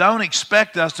 so don't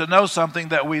expect us to know something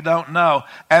that we don't know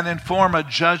and then form a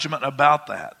judgment about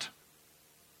that.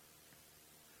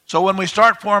 So when we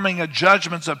start forming a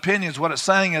judgments, opinions, what it's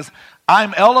saying is,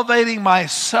 I'm elevating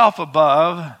myself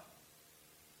above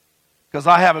because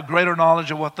I have a greater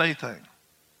knowledge of what they think.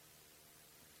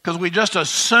 Because we just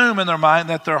assume in their mind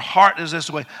that their heart is this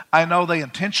way. I know they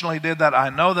intentionally did that. I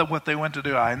know that what they went to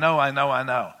do. I know.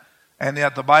 And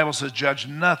yet the Bible says, judge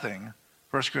nothing.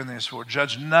 1 Corinthians 4,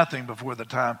 judge nothing before the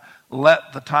time.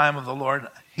 Let the time of the Lord,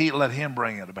 let him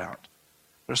bring it about.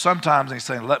 There's sometimes he's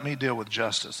saying, let me deal with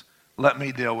justice. Let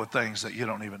me deal with things that you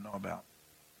don't even know about.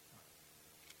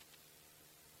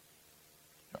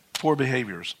 5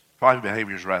 behaviors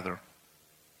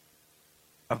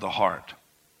of the heart.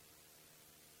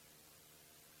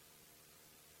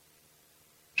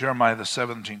 Jeremiah, the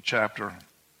 17th chapter,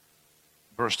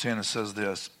 verse 10, it says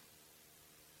this.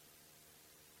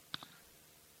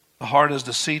 The heart is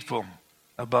deceitful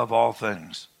above all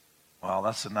things. Well,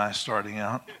 that's a nice starting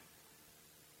out.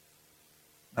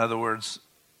 In other words,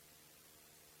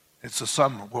 it's a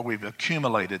sum where we've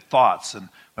accumulated thoughts and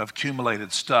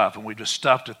accumulated stuff, and we've just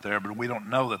stuffed it there, but we don't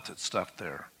know that it's stuffed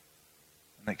there.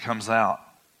 And it comes out.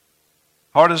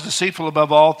 Heart is deceitful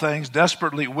above all things,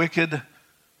 desperately wicked.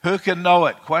 Who can know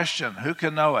it? Question, who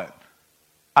can know it?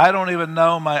 I don't even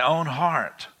know my own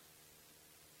heart.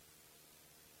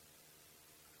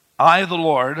 I, the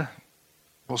Lord,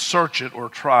 will search it or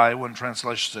try, one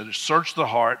translation said, search the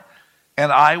heart,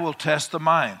 and I will test the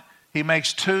mind. He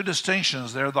makes two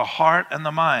distinctions there, the heart and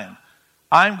the mind.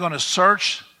 I'm going to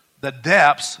search the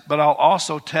depths, but I'll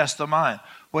also test the mind.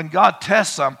 When God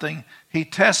tests something, he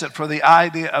tests it for the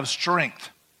idea of strength.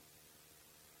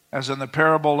 As in the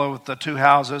parable of the two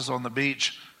houses on the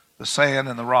beach, the sand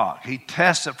and the rock. He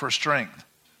tests it for strength.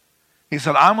 He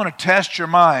said, I'm going to test your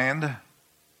mind,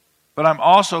 but I'm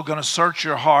also going to search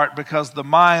your heart because the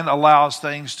mind allows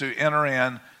things to enter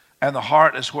in, and the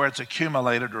heart is where it's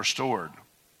accumulated or stored.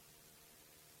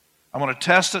 I'm going to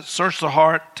test it, search the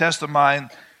heart, test the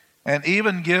mind, and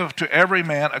even give to every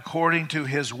man according to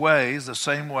his ways, the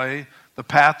same way, the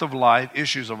path of life,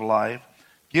 issues of life.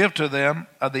 Give to them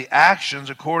the actions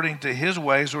according to his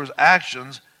ways or his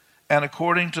actions and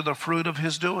according to the fruit of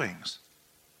his doings.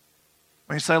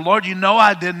 When you say, Lord, you know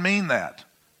I didn't mean that.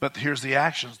 But here's the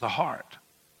actions, the heart.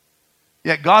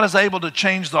 Yet God is able to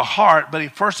change the heart, but he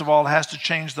first of all has to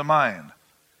change the mind.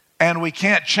 And we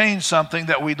can't change something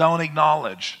that we don't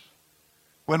acknowledge.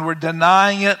 When we're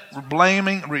denying it,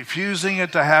 blaming, refusing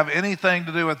it to have anything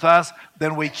to do with us,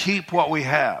 then we keep what we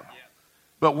have.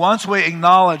 But once we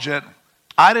acknowledge it,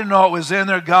 I didn't know it was in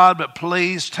there, God, but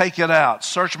please take it out.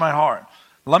 Search my heart.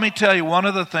 Let me tell you one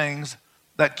of the things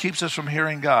that keeps us from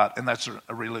hearing God, and that's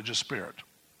a religious spirit.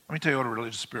 Let me tell you what a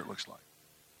religious spirit looks like.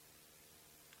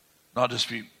 Not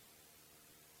just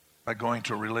by going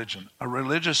to a religion. A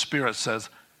religious spirit says,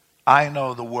 I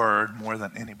know the word more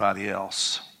than anybody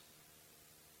else.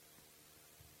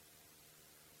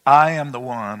 I am the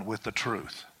one with the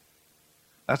truth.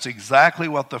 That's exactly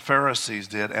what the Pharisees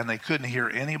did, and they couldn't hear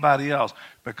anybody else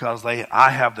because I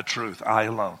have the truth, I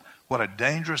alone. What a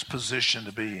dangerous position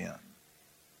to be in.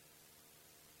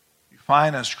 You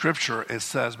find in Scripture it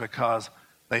says because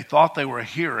they thought they were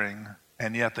hearing,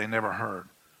 and yet they never heard.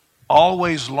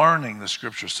 Always learning, the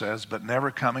Scripture says, but never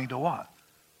coming to what?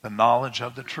 The knowledge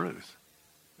of the truth.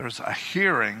 There's a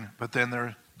hearing, but then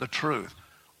there's the truth.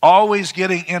 Always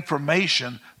getting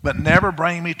information, but never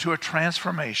bringing me to a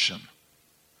transformation.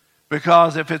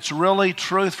 Because if it's really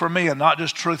truth for me and not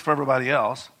just truth for everybody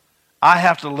else, I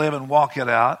have to live and walk it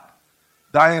out.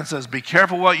 Diane says, be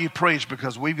careful what you preach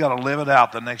because we've got to live it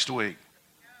out the next week.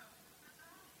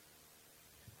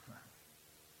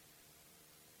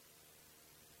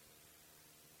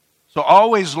 So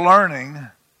always learning,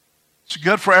 it's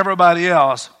good for everybody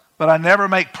else, but I never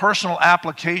make personal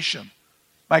application.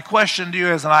 My question to you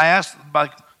is, and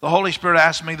the Holy Spirit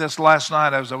asked me this last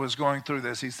night as I was going through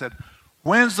this, he said,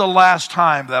 when's the last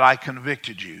time that I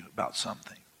convicted you about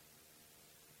something?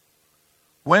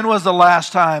 When was the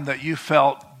last time that you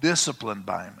felt disciplined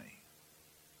by me?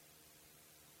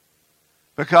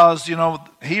 Because,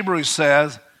 Hebrews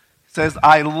says, says,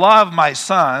 I love my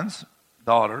sons,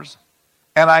 daughters,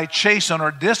 and I chasten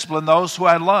or discipline those who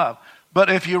I love. But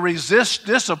if you resist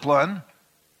discipline,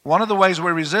 one of the ways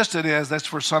we resist it is that's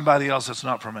for somebody else, it's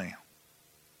not for me.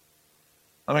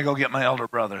 Let me go get my elder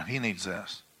brother. He needs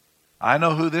this. I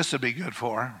know who this would be good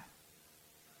for.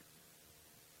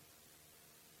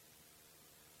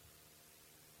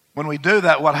 When we do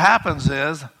that, what happens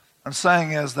is, I'm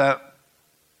saying is that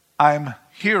I'm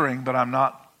hearing, but I'm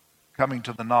not coming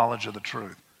to the knowledge of the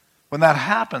truth. When that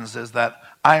happens is that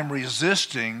I'm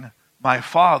resisting my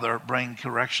Father bringing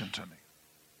correction to me.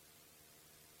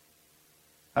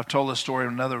 I've told this story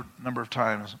another number of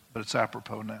times, but it's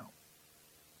apropos now.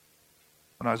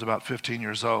 When I was about 15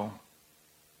 years old,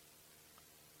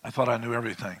 I thought I knew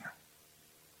everything.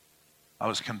 I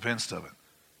was convinced of it.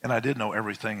 And I did know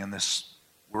everything in this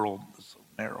world that's so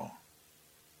narrow.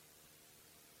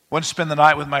 Went to spend the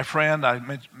night with my friend. I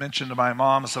mentioned to my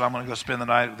mom, I said, I'm going to go spend the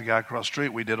night with the guy across the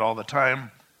street. We did all the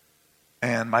time.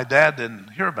 And my dad didn't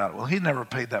hear about it. Well, he'd never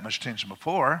paid that much attention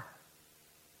before.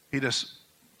 He just,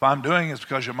 if I'm doing it, it's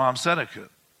because your mom said I could.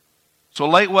 So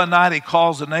late one night, he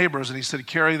calls the neighbors, and he said,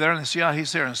 Carrie there? And they said, yeah,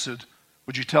 he's here. And I said,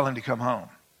 would you tell him to come home?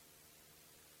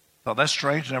 I thought, that's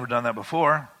strange. Never done that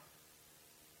before.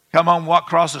 Come home, walk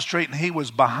across the street, and he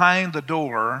was behind the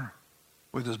door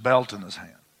with his belt in his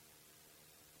hand.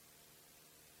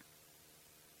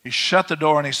 He shut the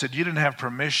door, and he said, you didn't have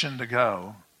permission to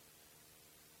go.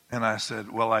 And I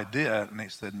said, well, I did. And he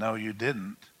said, no, you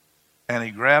didn't. And he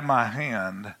grabbed my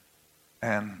hand,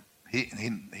 and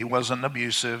he wasn't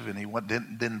abusive, and he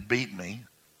didn't beat me.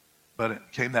 But it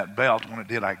came that belt. When it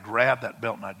did, I grabbed that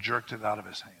belt, and I jerked it out of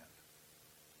his hand.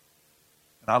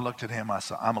 And I looked at him, I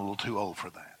said, I'm a little too old for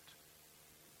that.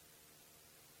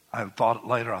 I thought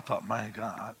later, I thought, my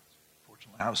God,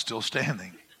 fortunately, I was still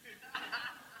standing.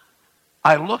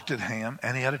 I looked at him,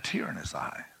 and he had a tear in his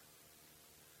eye.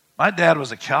 My dad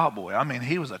was a cowboy. I mean,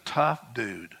 he was a tough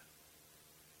dude.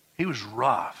 He was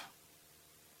rough.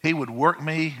 He would work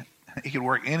me. He could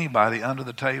work anybody under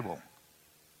the table.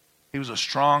 He was a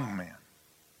strong man.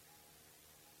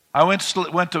 I went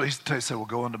to he said, well,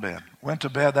 go into bed. Went to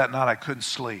bed that night. I couldn't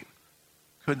sleep.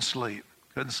 Couldn't sleep.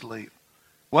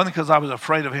 Wasn't because I was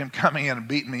afraid of him coming in and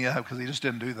beating me up, because he just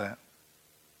didn't do that.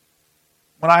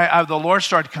 When the Lord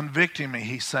started convicting me,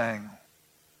 he's saying,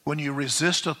 when you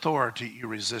resist authority, you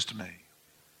resist me.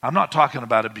 I'm not talking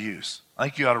about abuse. I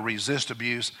think you ought to resist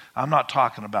abuse. I'm not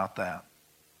talking about that.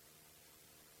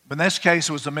 But in this case,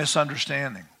 it was a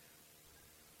misunderstanding.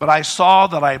 But I saw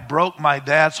that I broke my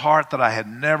dad's heart that I had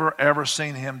never, ever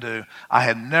seen him do. I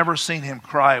had never seen him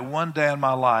cry one day in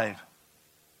my life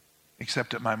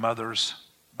except at my mother's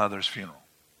funeral.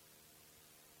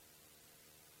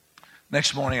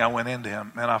 Next morning, I went into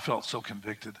him, and I felt so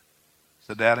convicted. I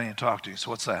said, Dad, I need to talk to you. So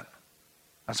what's that?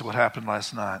 I said, what happened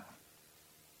last night?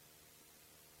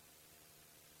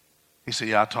 He said,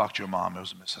 yeah, I talked to your mom. It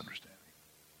was a misunderstanding.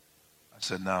 I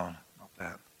said, no, not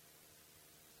that.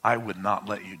 I would not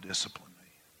let you discipline me.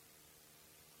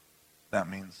 That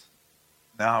means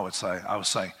now I would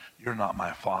say, you're not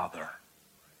my father.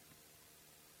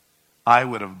 I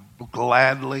would have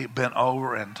gladly bent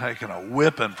over and taken a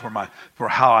whipping for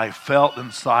how I felt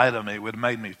inside of me. It would have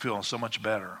made me feel so much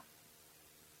better.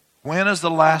 When is the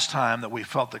last time that we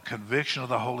felt the conviction of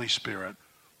the Holy Spirit?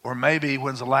 Or maybe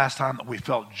when's the last time that we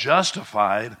felt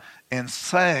justified in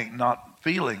saying, not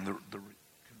feeling the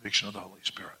conviction of the Holy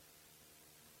Spirit?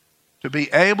 To be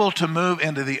able to move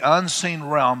into the unseen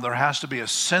realm, there has to be a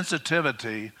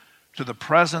sensitivity to the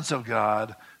presence of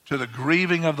God, to the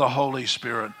grieving of the Holy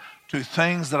Spirit, to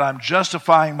things that I'm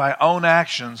justifying my own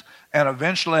actions, and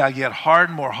eventually I get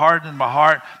more hardened in my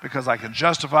heart because I can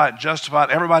justify it.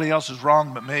 Everybody else is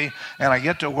wrong but me, and I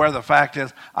get to where the fact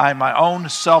is I'm my own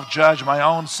self-judge, my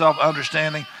own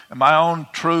self-understanding, and my own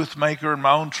truth maker and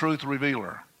my own truth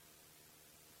revealer.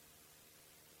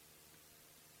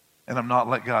 And I'm not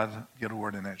let God get a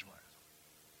word in edgewise.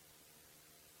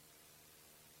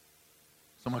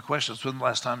 So my question is, when the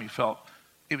last time you felt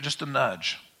even just a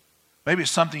nudge? Maybe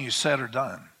it's something you said or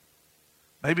done.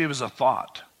 Maybe it was a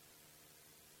thought.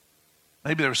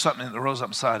 Maybe there was something that rose up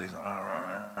inside you.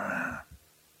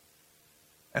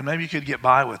 And maybe you could get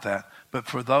by with that. But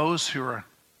for those who are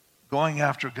going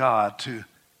after God, to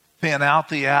thin out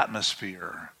the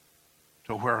atmosphere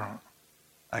to where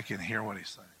I can hear what he's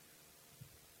saying.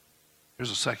 Here's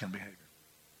a second behavior.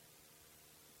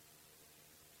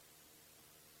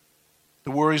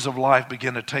 The worries of life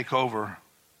begin to take over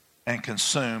and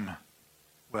consume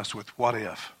us with what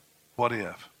if.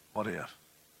 To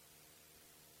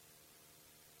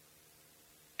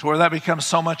where that becomes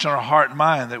so much in our heart and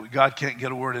mind that God can't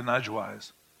get a word in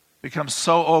edgewise. become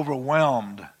so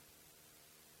overwhelmed.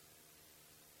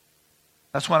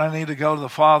 That's when I need to go to the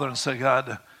Father and say,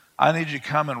 God, I need you to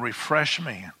come and refresh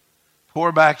me.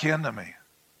 Pour back into me.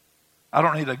 I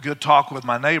don't need a good talk with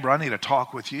my neighbor. I need a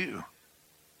talk with you.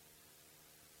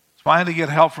 It's fine to get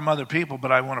help from other people,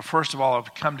 but I want to first of all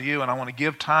come to you, and I want to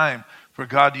give time for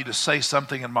God you to say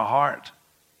something in my heart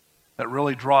that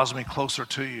really draws me closer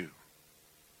to you.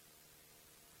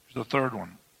 Here's the third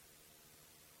one.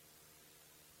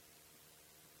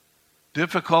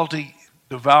 Difficulty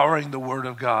devouring the Word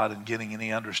of God and getting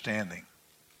any understanding.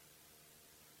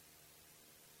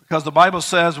 Because the Bible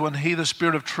says when He, the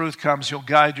Spirit of truth, comes, He'll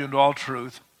guide you into all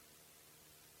truth.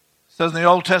 It says in the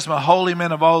Old Testament, holy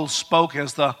men of old spoke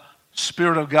as the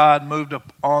Spirit of God moved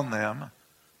upon them.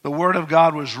 The Word of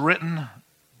God was written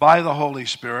by the Holy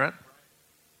Spirit.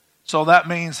 So that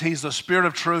means He's the Spirit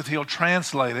of truth. He'll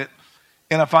translate it.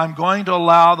 And if I'm going to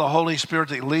allow the Holy Spirit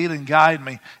to lead and guide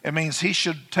me, it means He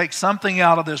should take something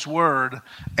out of this Word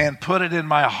and put it in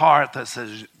my heart that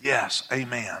says, yes,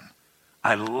 amen.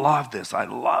 I love this. I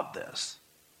love this.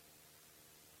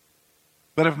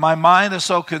 But if my mind is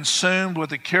so consumed with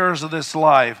the cares of this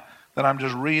life that I'm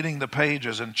just reading the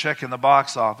pages and checking the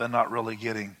box off and not really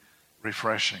getting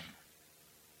refreshing.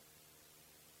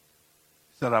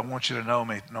 He said, I want you to know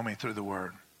me through the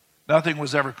Word. Nothing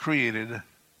was ever created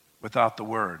without the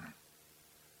Word.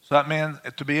 So that means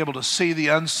to be able to see the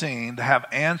unseen, to have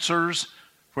answers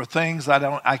for things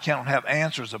I can't have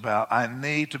answers about. I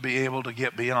need to be able to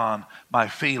get beyond my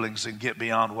feelings and get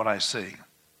beyond what I see.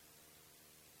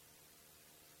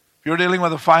 If you're dealing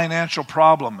with a financial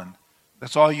problem and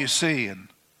that's all you see, and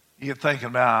you get thinking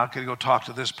about, I could go talk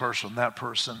to this person, that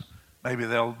person. Maybe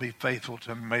they'll be faithful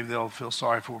to me. Maybe they'll feel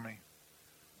sorry for me.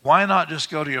 Why not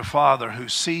just go to your Father who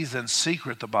sees in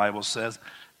secret, the Bible says,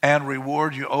 and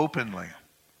reward you openly?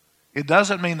 It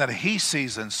doesn't mean that He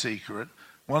sees in secret.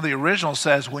 One of the originals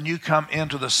says when you come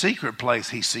into the secret place,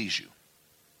 He sees you.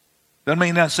 Doesn't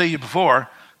mean He doesn't see you before,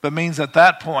 but means at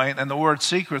that point, and the word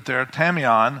secret there,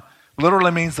 tamion,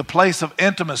 literally means the place of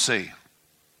intimacy.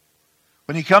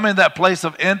 When you come in that place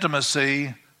of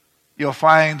intimacy, you'll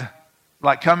find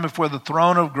like coming before the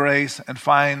throne of grace and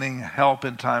finding help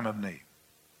in time of need.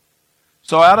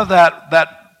 So out of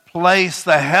that place,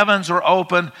 the heavens are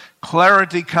open,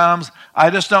 clarity comes. I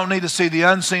just don't need to see the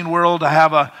unseen world to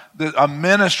have a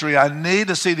ministry. I need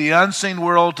to see the unseen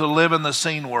world to live in the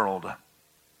seen world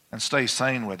and stay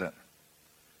sane with it.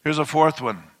 Here's a fourth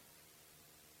one.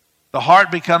 The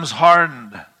heart becomes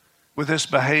hardened with this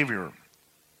behavior.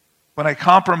 When a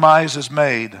compromise is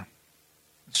made,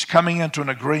 it's coming into an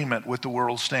agreement with the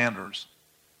world's standards.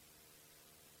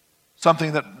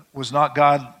 Something that was not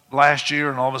God last year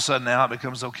and all of a sudden now it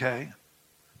becomes okay.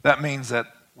 That means that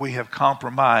we have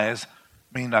compromised,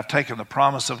 meaning I've taken the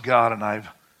promise of God and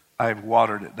I've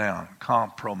watered it down.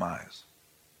 Compromise.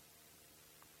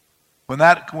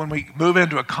 When we move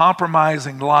into a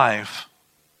compromising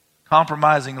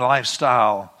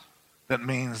lifestyle, that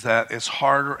means that it's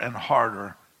harder and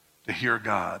harder to hear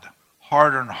God,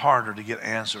 harder and harder to get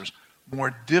answers,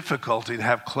 more difficulty to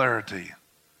have clarity.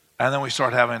 And then we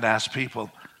start having to ask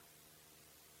people,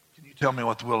 can you tell me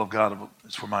what the will of God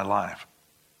is for my life?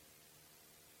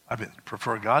 I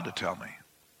prefer God to tell me.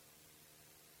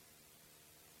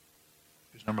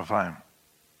 Here's number 5.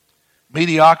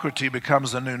 Mediocrity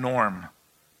becomes the new norm,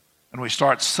 and we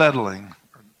start settling,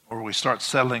 or we start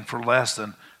settling for less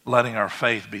than letting our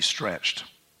faith be stretched.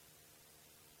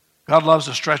 God loves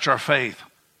to stretch our faith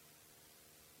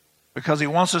because He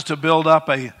wants us to build up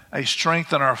a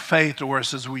strength in our faith to where it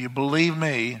says, will you believe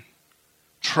me,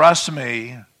 trust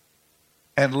me,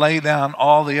 and lay down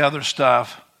all the other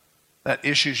stuff, that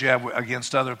issues you have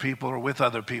against other people or with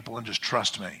other people, and just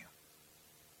trust me.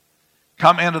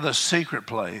 Come into the secret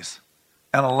place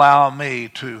and allow me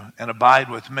to, and abide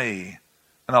with me,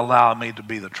 and allow me to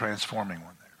be the transforming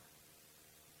one there.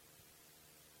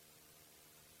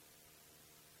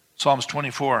 Psalms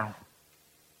 24.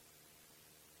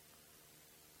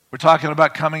 We're talking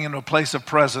about coming into a place of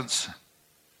presence.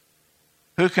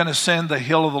 Who can ascend the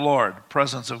hill of the Lord?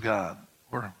 Presence of God.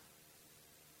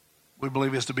 We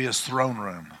believe is to be His throne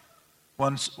room.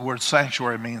 One word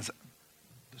sanctuary means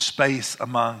the space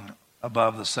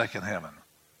above the second heaven.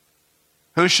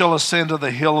 Who shall ascend to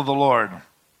the hill of the Lord?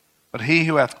 But he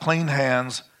who hath clean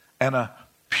hands and a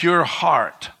pure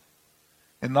heart,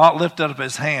 and not lifted up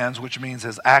his hands, which means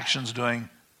his actions doing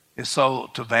his soul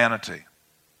to vanity.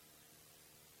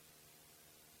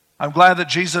 I'm glad that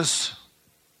Jesus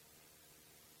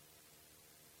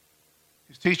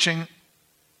is teaching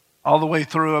all the way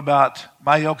through about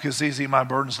my yoke is easy, my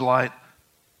burden's light.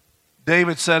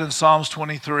 David said in Psalms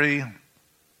 23,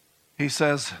 he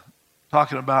says,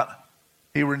 talking about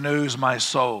he renews my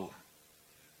soul.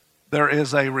 There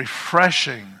is a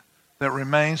refreshing that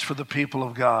remains for the people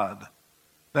of God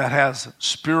that has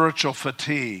spiritual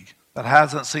fatigue, that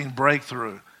hasn't seen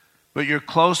breakthrough. But you're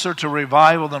closer to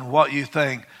revival than what you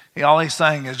think. All he's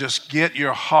saying is just get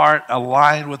your heart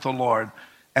aligned with the Lord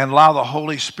and allow the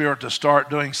Holy Spirit to start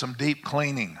doing some deep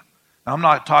cleaning. Now, I'm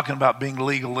not talking about being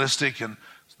legalistic and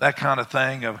that kind of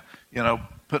thing of,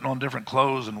 putting on different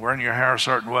clothes and wearing your hair a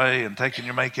certain way and taking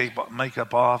your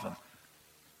makeup off. And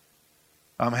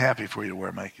I'm happy for you to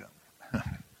wear makeup.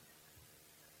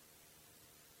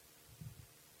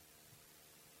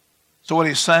 So what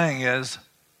he's saying is,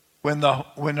 when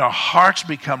our hearts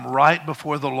become right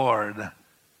before the Lord,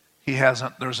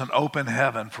 there's an open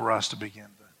heaven for us to begin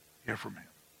to hear from him.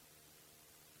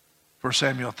 1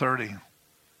 Samuel 30,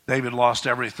 David lost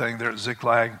everything there at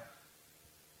Ziklag.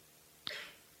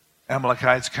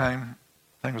 Amalekites came.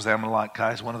 I think it was the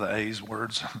Amalekites, one of the A's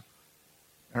words.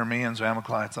 Arameans or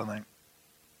Amalekites, I think.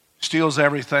 Steals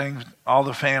everything, all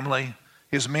the family.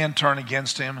 His men turn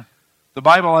against him. The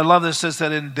Bible, I love this, says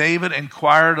that in David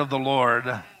inquired of the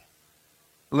Lord.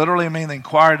 Literally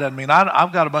inquired doesn't mean,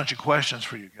 I've got a bunch of questions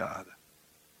for you, God.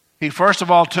 He first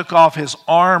of all took off his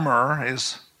armor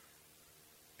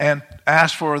and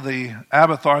asked for the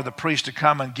Abiathar, the priest, to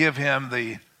come and give him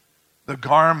the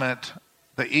garment,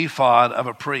 the ephod of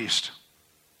a priest.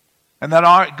 And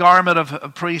that garment of a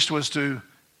priest was to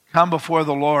come before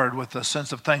the Lord with a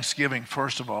sense of thanksgiving,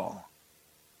 first of all.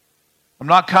 I'm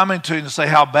not coming to you to say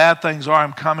how bad things are.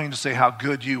 I'm coming to say how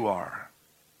good you are.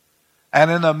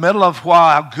 And in the middle of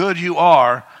how good you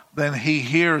are, then he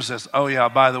hears this, oh yeah,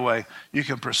 by the way, you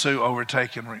can pursue,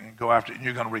 overtake, and go after it, and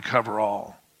you're going to recover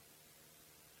all.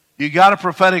 You got a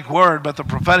prophetic word, but the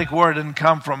prophetic word didn't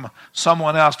come from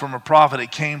someone else, from a prophet.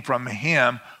 It came from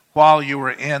him while you were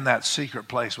in that secret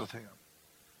place with him.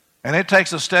 And it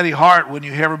takes a steady heart when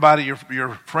you hear everybody,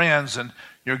 your friends and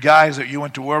your guys that you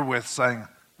went to war with saying,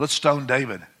 let's stone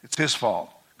David. It's his fault,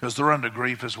 because they're under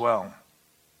grief as well.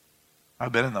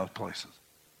 I've been in those places.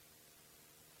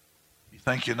 You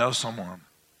think you know someone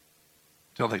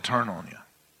until they turn on you.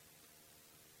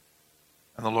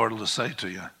 And the Lord will just say to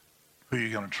you, who are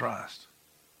you going to trust?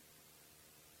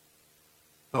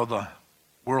 Though the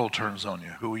world turns on you,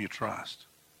 who will you trust?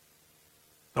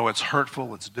 Though it's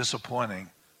hurtful, it's disappointing,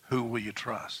 who will you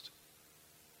trust?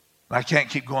 And I can't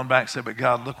keep going back and say, but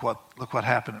God, look what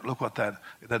happened. Look what it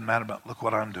doesn't matter about. Look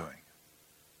what I'm doing.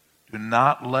 Do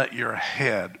not let your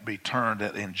head be turned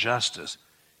at injustice.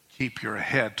 Keep your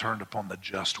head turned upon the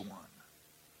just one.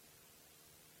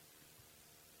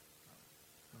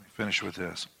 Let me finish with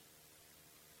this.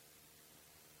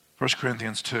 1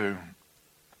 Corinthians 2,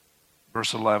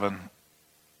 verse 11.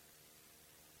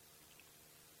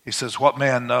 He says, what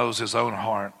man knows his own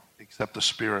heart except the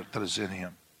Spirit that is in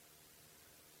him?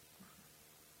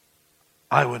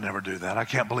 I would never do that. I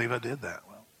can't believe I did that.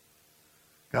 Well,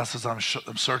 God says, I'm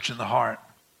searching the heart.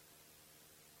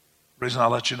 The reason I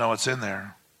let you know it's in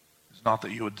there is not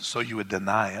that you would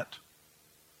deny it.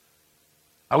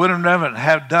 I would have never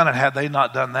have done it had they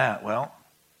not done that. Well,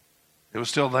 it was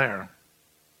still there.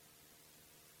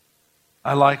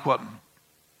 I like what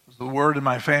the word in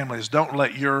my family is, don't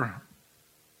let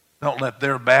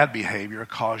their bad behavior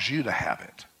cause you to have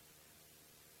it.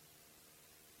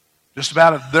 Just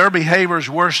about if their behavior is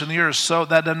worse than yours, so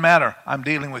that doesn't matter. I'm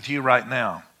dealing with you right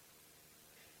now.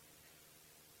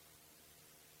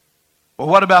 Well,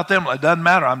 what about them? It doesn't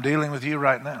matter. I'm dealing with you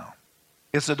right now.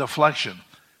 It's a deflection.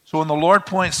 So when the Lord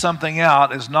points something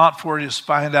out, it's not for you to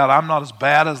find out I'm not as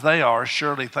bad as they are.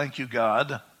 Surely, thank you,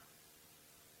 God.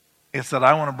 It's that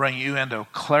I want to bring you into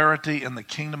clarity in the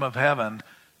kingdom of heaven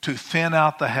to thin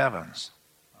out the heavens.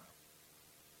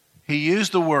 He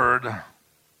used the word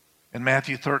in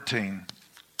Matthew 13,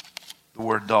 the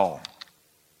word dull.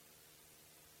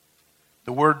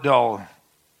 The word dull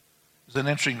is an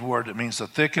interesting word. It means to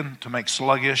thicken, to make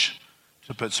sluggish,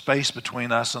 to put space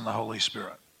between us and the Holy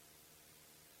Spirit.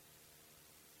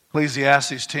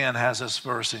 Ecclesiastes 10 has this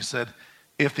verse. He said,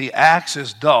 if the axe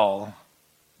is dull,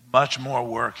 much more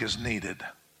work is needed.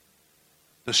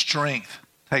 The strength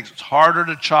it's harder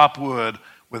to chop wood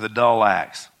with a dull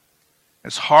axe.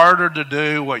 It's harder to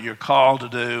do what you're called to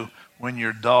do when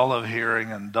you're dull of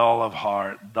hearing and dull of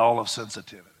heart, dull of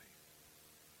sensitivity,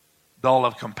 dull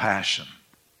of compassion.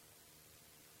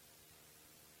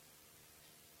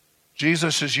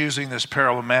 Jesus is using this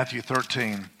parable in Matthew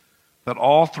 13 that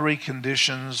all three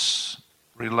conditions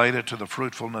related to the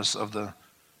fruitfulness of the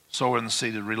sower and the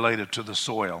seed are related to the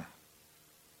soil.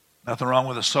 Nothing wrong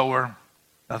with the sower,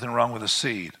 nothing wrong with the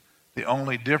seed. The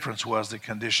only difference was the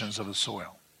conditions of the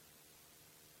soil.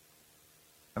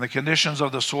 And the conditions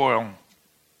of the soil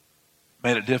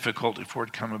made it difficult for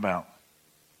it to come about.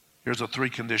 Here's the 3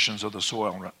 conditions of the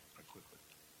soil right quickly.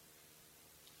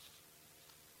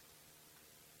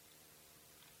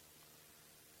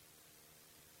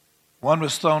 One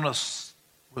was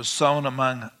sown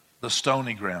among the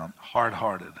stony ground,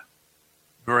 hard-hearted.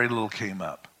 Very little came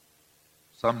up.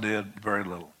 Some did, very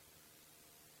little.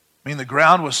 I mean, the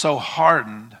ground was so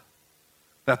hardened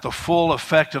that the full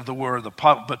effect of the word, the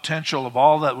potential of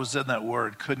all that was in that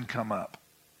word couldn't come up.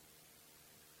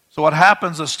 So what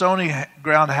happens, the stony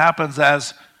ground happens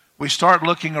as we start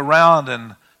looking around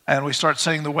and we start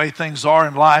seeing the way things are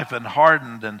in life and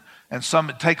hardened and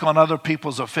some take on other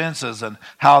people's offenses and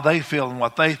how they feel and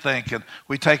what they think. And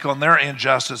we take on their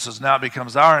injustices. Now it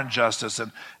becomes our injustice.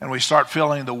 And we start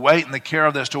feeling the weight and the care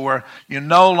of this to where you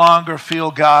no longer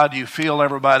feel God. You feel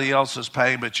everybody else's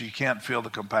pain, but you can't feel the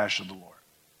compassion of the Lord.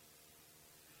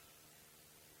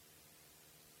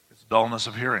 It's dullness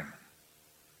of hearing.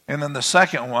 And then the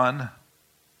second one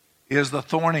is the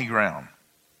thorny ground.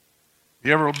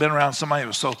 You ever been around somebody who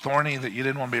was so thorny that you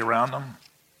didn't want to be around them?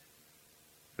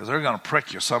 Because they're going to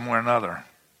prick you somewhere or another.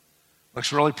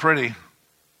 Looks really pretty.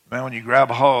 Man, when you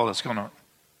grab a hole, it's going to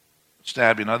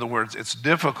stab you. In other words, it's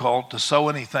difficult to sow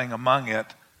anything among it.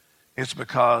 It's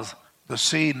because the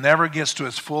seed never gets to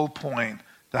its full point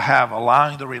to have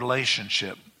allowing the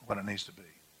relationship what it needs to be.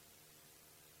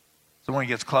 So when it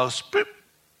gets close, boop,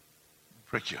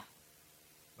 prick you.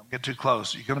 Don't get too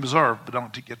close. You can observe, but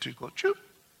don't get too close. Choop,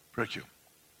 prick you.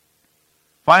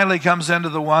 Finally comes into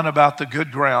the one about the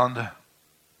good ground,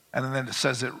 and then it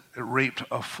says it reaped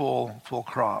a full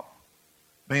crop.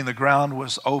 Meaning the ground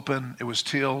was open, it was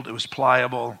tilled, it was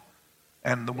pliable,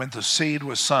 and when the seed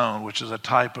was sown, which is a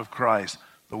type of Christ,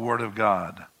 the Word of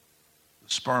God, the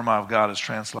sperma of God is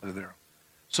translated there.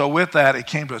 So with that, it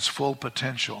came to its full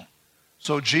potential.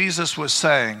 So Jesus was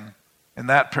saying in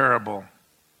that parable,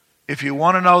 if you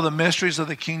want to know the mysteries of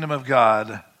the kingdom of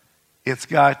God, it's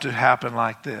got to happen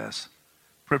like this.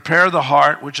 Prepare the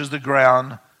heart, which is the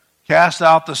ground. Cast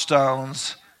out the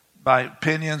stones by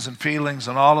opinions and feelings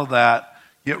and all of that.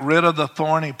 Get rid of the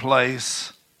thorny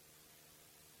place.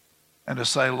 And to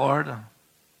say, Lord,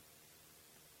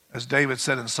 as David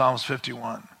said in Psalms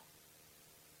 51,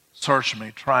 search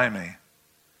me, try me.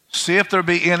 See if there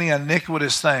be any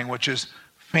iniquitous thing, which is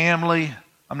family.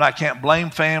 Can't blame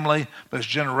family, but it's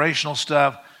generational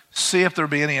stuff. See if there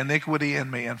be any iniquity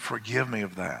in me and forgive me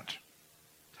of that.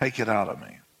 Take it out of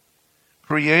me.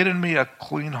 Create in me a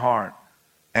clean heart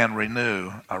and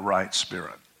renew a right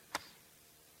spirit.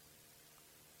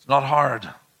 It's not hard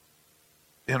to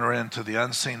enter into the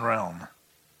unseen realm.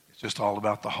 It's just all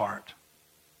about the heart.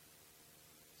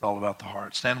 It's all about the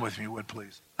heart. Stand with me, would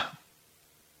please.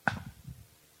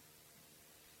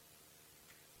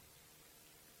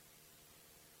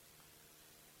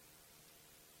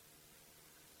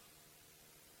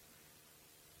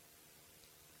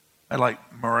 I like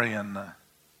Murray and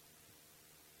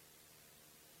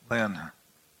Lynn.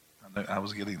 I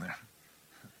was getting there.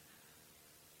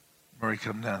 Murray,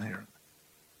 come down here.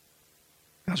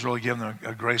 God's really given them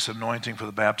a grace anointing for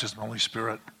the baptism of the Holy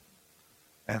Spirit.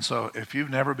 And so if you've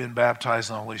never been baptized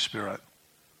in the Holy Spirit,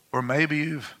 or maybe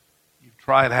you've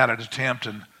tried, had an attempt,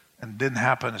 and didn't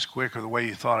happen as quick or the way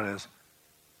you thought it is,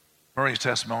 Murray's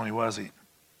testimony was it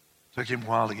took him a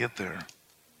while to get there.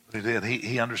 But he did.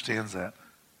 He understands that.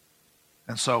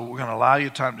 And so we're going to allow you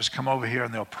time to just come over here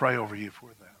and they'll pray over you for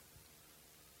that.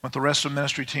 With the rest of the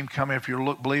ministry team come here, if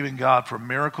you're believing God for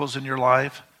miracles in your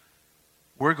life,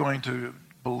 we're going to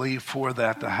believe for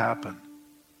that to happen.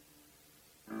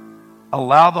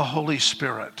 Allow the Holy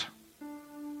Spirit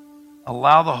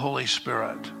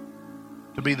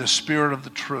to be the Spirit of the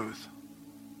truth.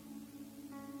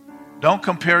 Don't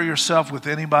compare yourself with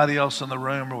anybody else in the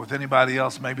room or with anybody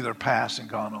else, maybe they're past and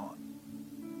gone on.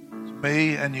 It's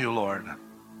me and you, Lord.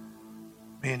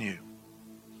 Me and you.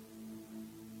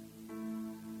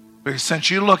 Because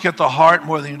since you look at the heart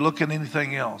more than you look at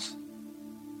anything else.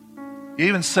 You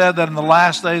even said that in the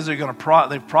last days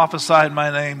they've prophesied in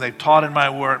my name, they've taught in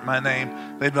my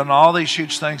name, they've done all these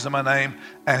huge things in my name,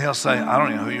 and he'll say, I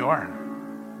don't know who you are.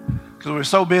 Because we're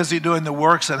so busy doing the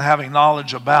works and having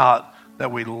knowledge about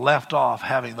that we left off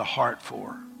having the heart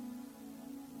for.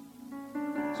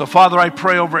 So Father, I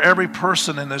pray over every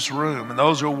person in this room and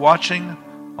those who are watching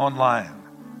online.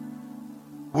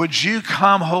 Would you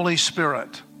come, Holy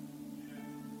Spirit,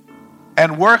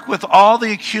 and work with all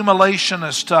the accumulation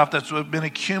of stuff that's been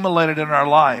accumulated in our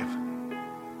life,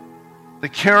 the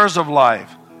cares of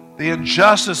life, the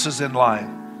injustices in life,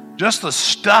 just the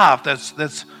stuff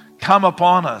that's come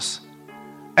upon us.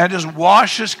 and just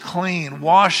wash us clean,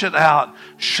 wash it out,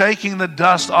 shaking the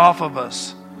dust off of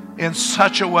us in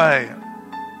such a way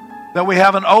that we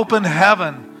have an open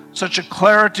heaven, such a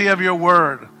clarity of your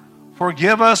word.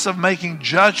 Forgive us of making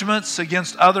judgments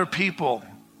against other people,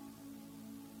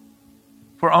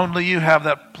 for only you have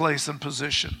that place and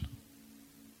position.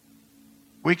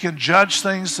 We can judge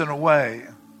things in a way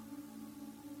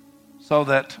so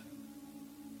that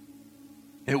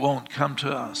it won't come to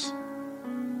us.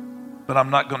 But I'm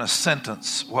not going to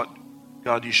sentence what,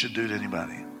 God, you should do to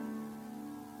anybody.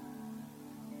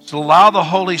 So allow the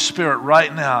Holy Spirit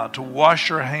right now to wash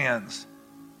your hands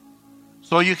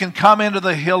so you can come into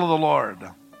the hill of the Lord.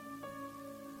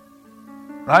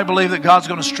 And I believe that God's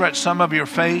going to stretch some of your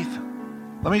faith.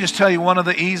 Let me just tell you one of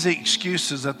the easy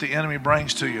excuses that the enemy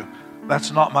brings to you.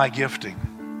 That's not my gifting.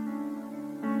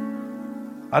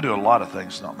 I do a lot of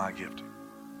things not my gifting.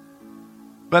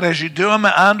 But as you do them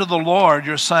unto the Lord,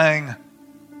 you're saying,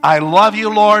 I love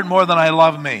you, Lord, more than I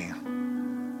love me.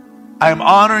 I'm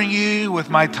honoring you with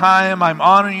my time. I'm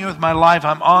honoring you with my life.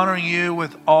 I'm honoring you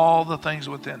with all the things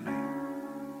within me.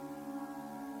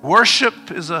 Worship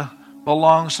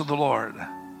belongs to the Lord.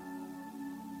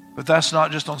 But that's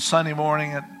not just on Sunday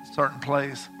morning at a certain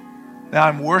place. Now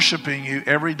I'm worshiping you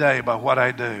every day by what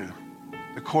I do,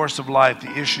 the course of life,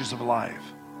 the issues of life.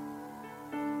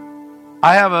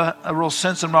 I have a real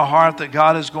sense in my heart that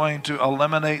God is going to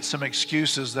eliminate some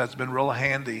excuses that's been real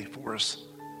handy for us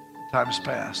in times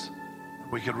past.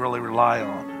 We could really rely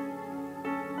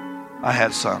on. I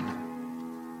had some.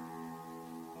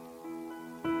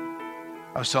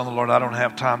 I was telling the Lord, I don't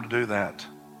have time to do that.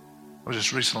 I was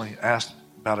just recently asked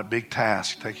about a big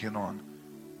task taking on.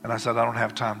 And I said, I don't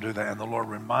have time to do that. And the Lord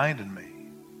reminded me,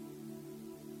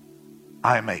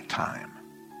 I make time.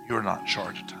 You're not in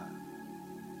charge of time.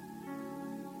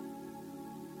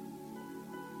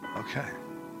 Okay.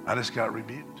 I just got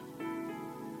rebuked.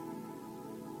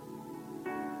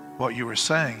 What you were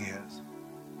saying is,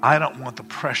 I don't want the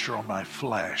pressure on my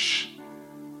flesh.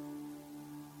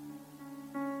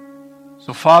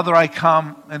 So, Father, I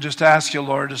come and just ask you,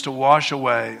 Lord, just to wash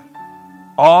away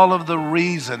all of the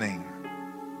reasoning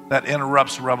that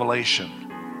interrupts revelation.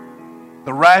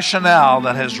 The rationale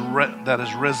that has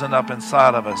risen up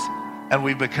inside of us, and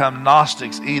we become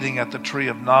Gnostics eating at the tree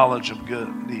of knowledge of good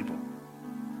and evil.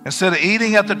 Instead of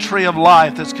eating at the tree of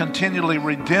life that's continually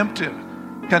redemptive,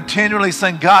 continually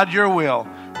saying, God, your will,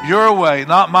 your way,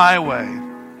 not my way.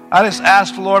 I just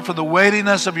ask, Lord, for the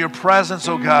weightiness of your presence,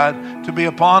 oh God, to be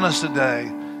upon us today,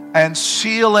 and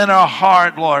seal in our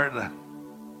heart, Lord,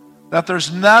 that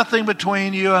there's nothing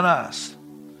between you and us.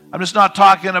 I'm just not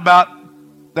talking about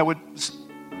that would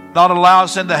not allow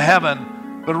us into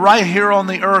heaven, but right here on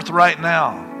the earth right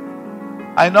now.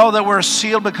 I know that we're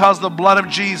sealed because of the blood of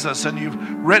Jesus, and you've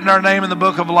written our name in the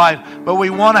book of life, but we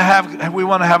want to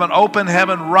have an open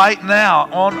heaven right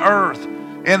now on earth.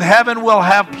 In heaven we'll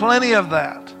have plenty of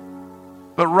that.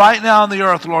 But right now on the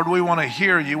earth, Lord, we want to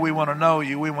hear you, we want to know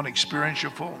you, we want to experience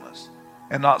your fullness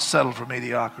and not settle for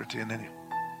mediocrity in any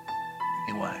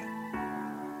way.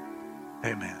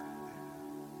 Amen.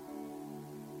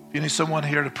 If you need someone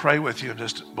here to pray with you and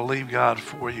just believe God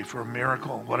for you for a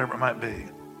miracle, whatever it might be,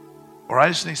 or I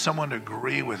just need someone to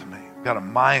agree with me. I've got a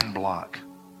mind block.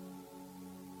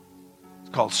 It's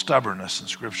called stubbornness in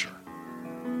Scripture.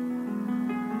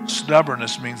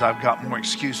 Stubbornness means I've got more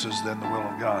excuses than the will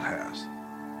of God has.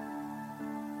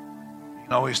 You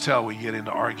can always tell we get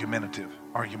into argumentative.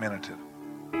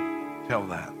 Tell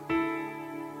that.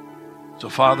 So,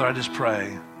 Father, I just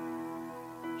pray,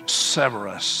 just sever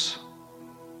us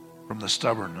from the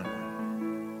stubbornness.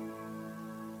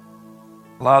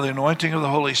 Allow the anointing of the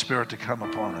Holy Spirit to come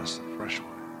upon us in a fresh way.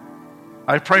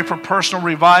 I pray for personal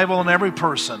revival in every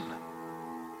person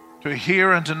to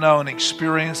hear and to know and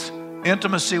experience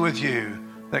intimacy with you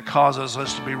that causes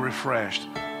us to be refreshed.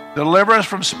 Deliver us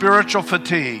from spiritual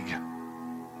fatigue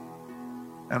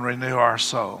and renew our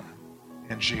soul.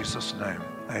 In Jesus' name,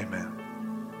 amen.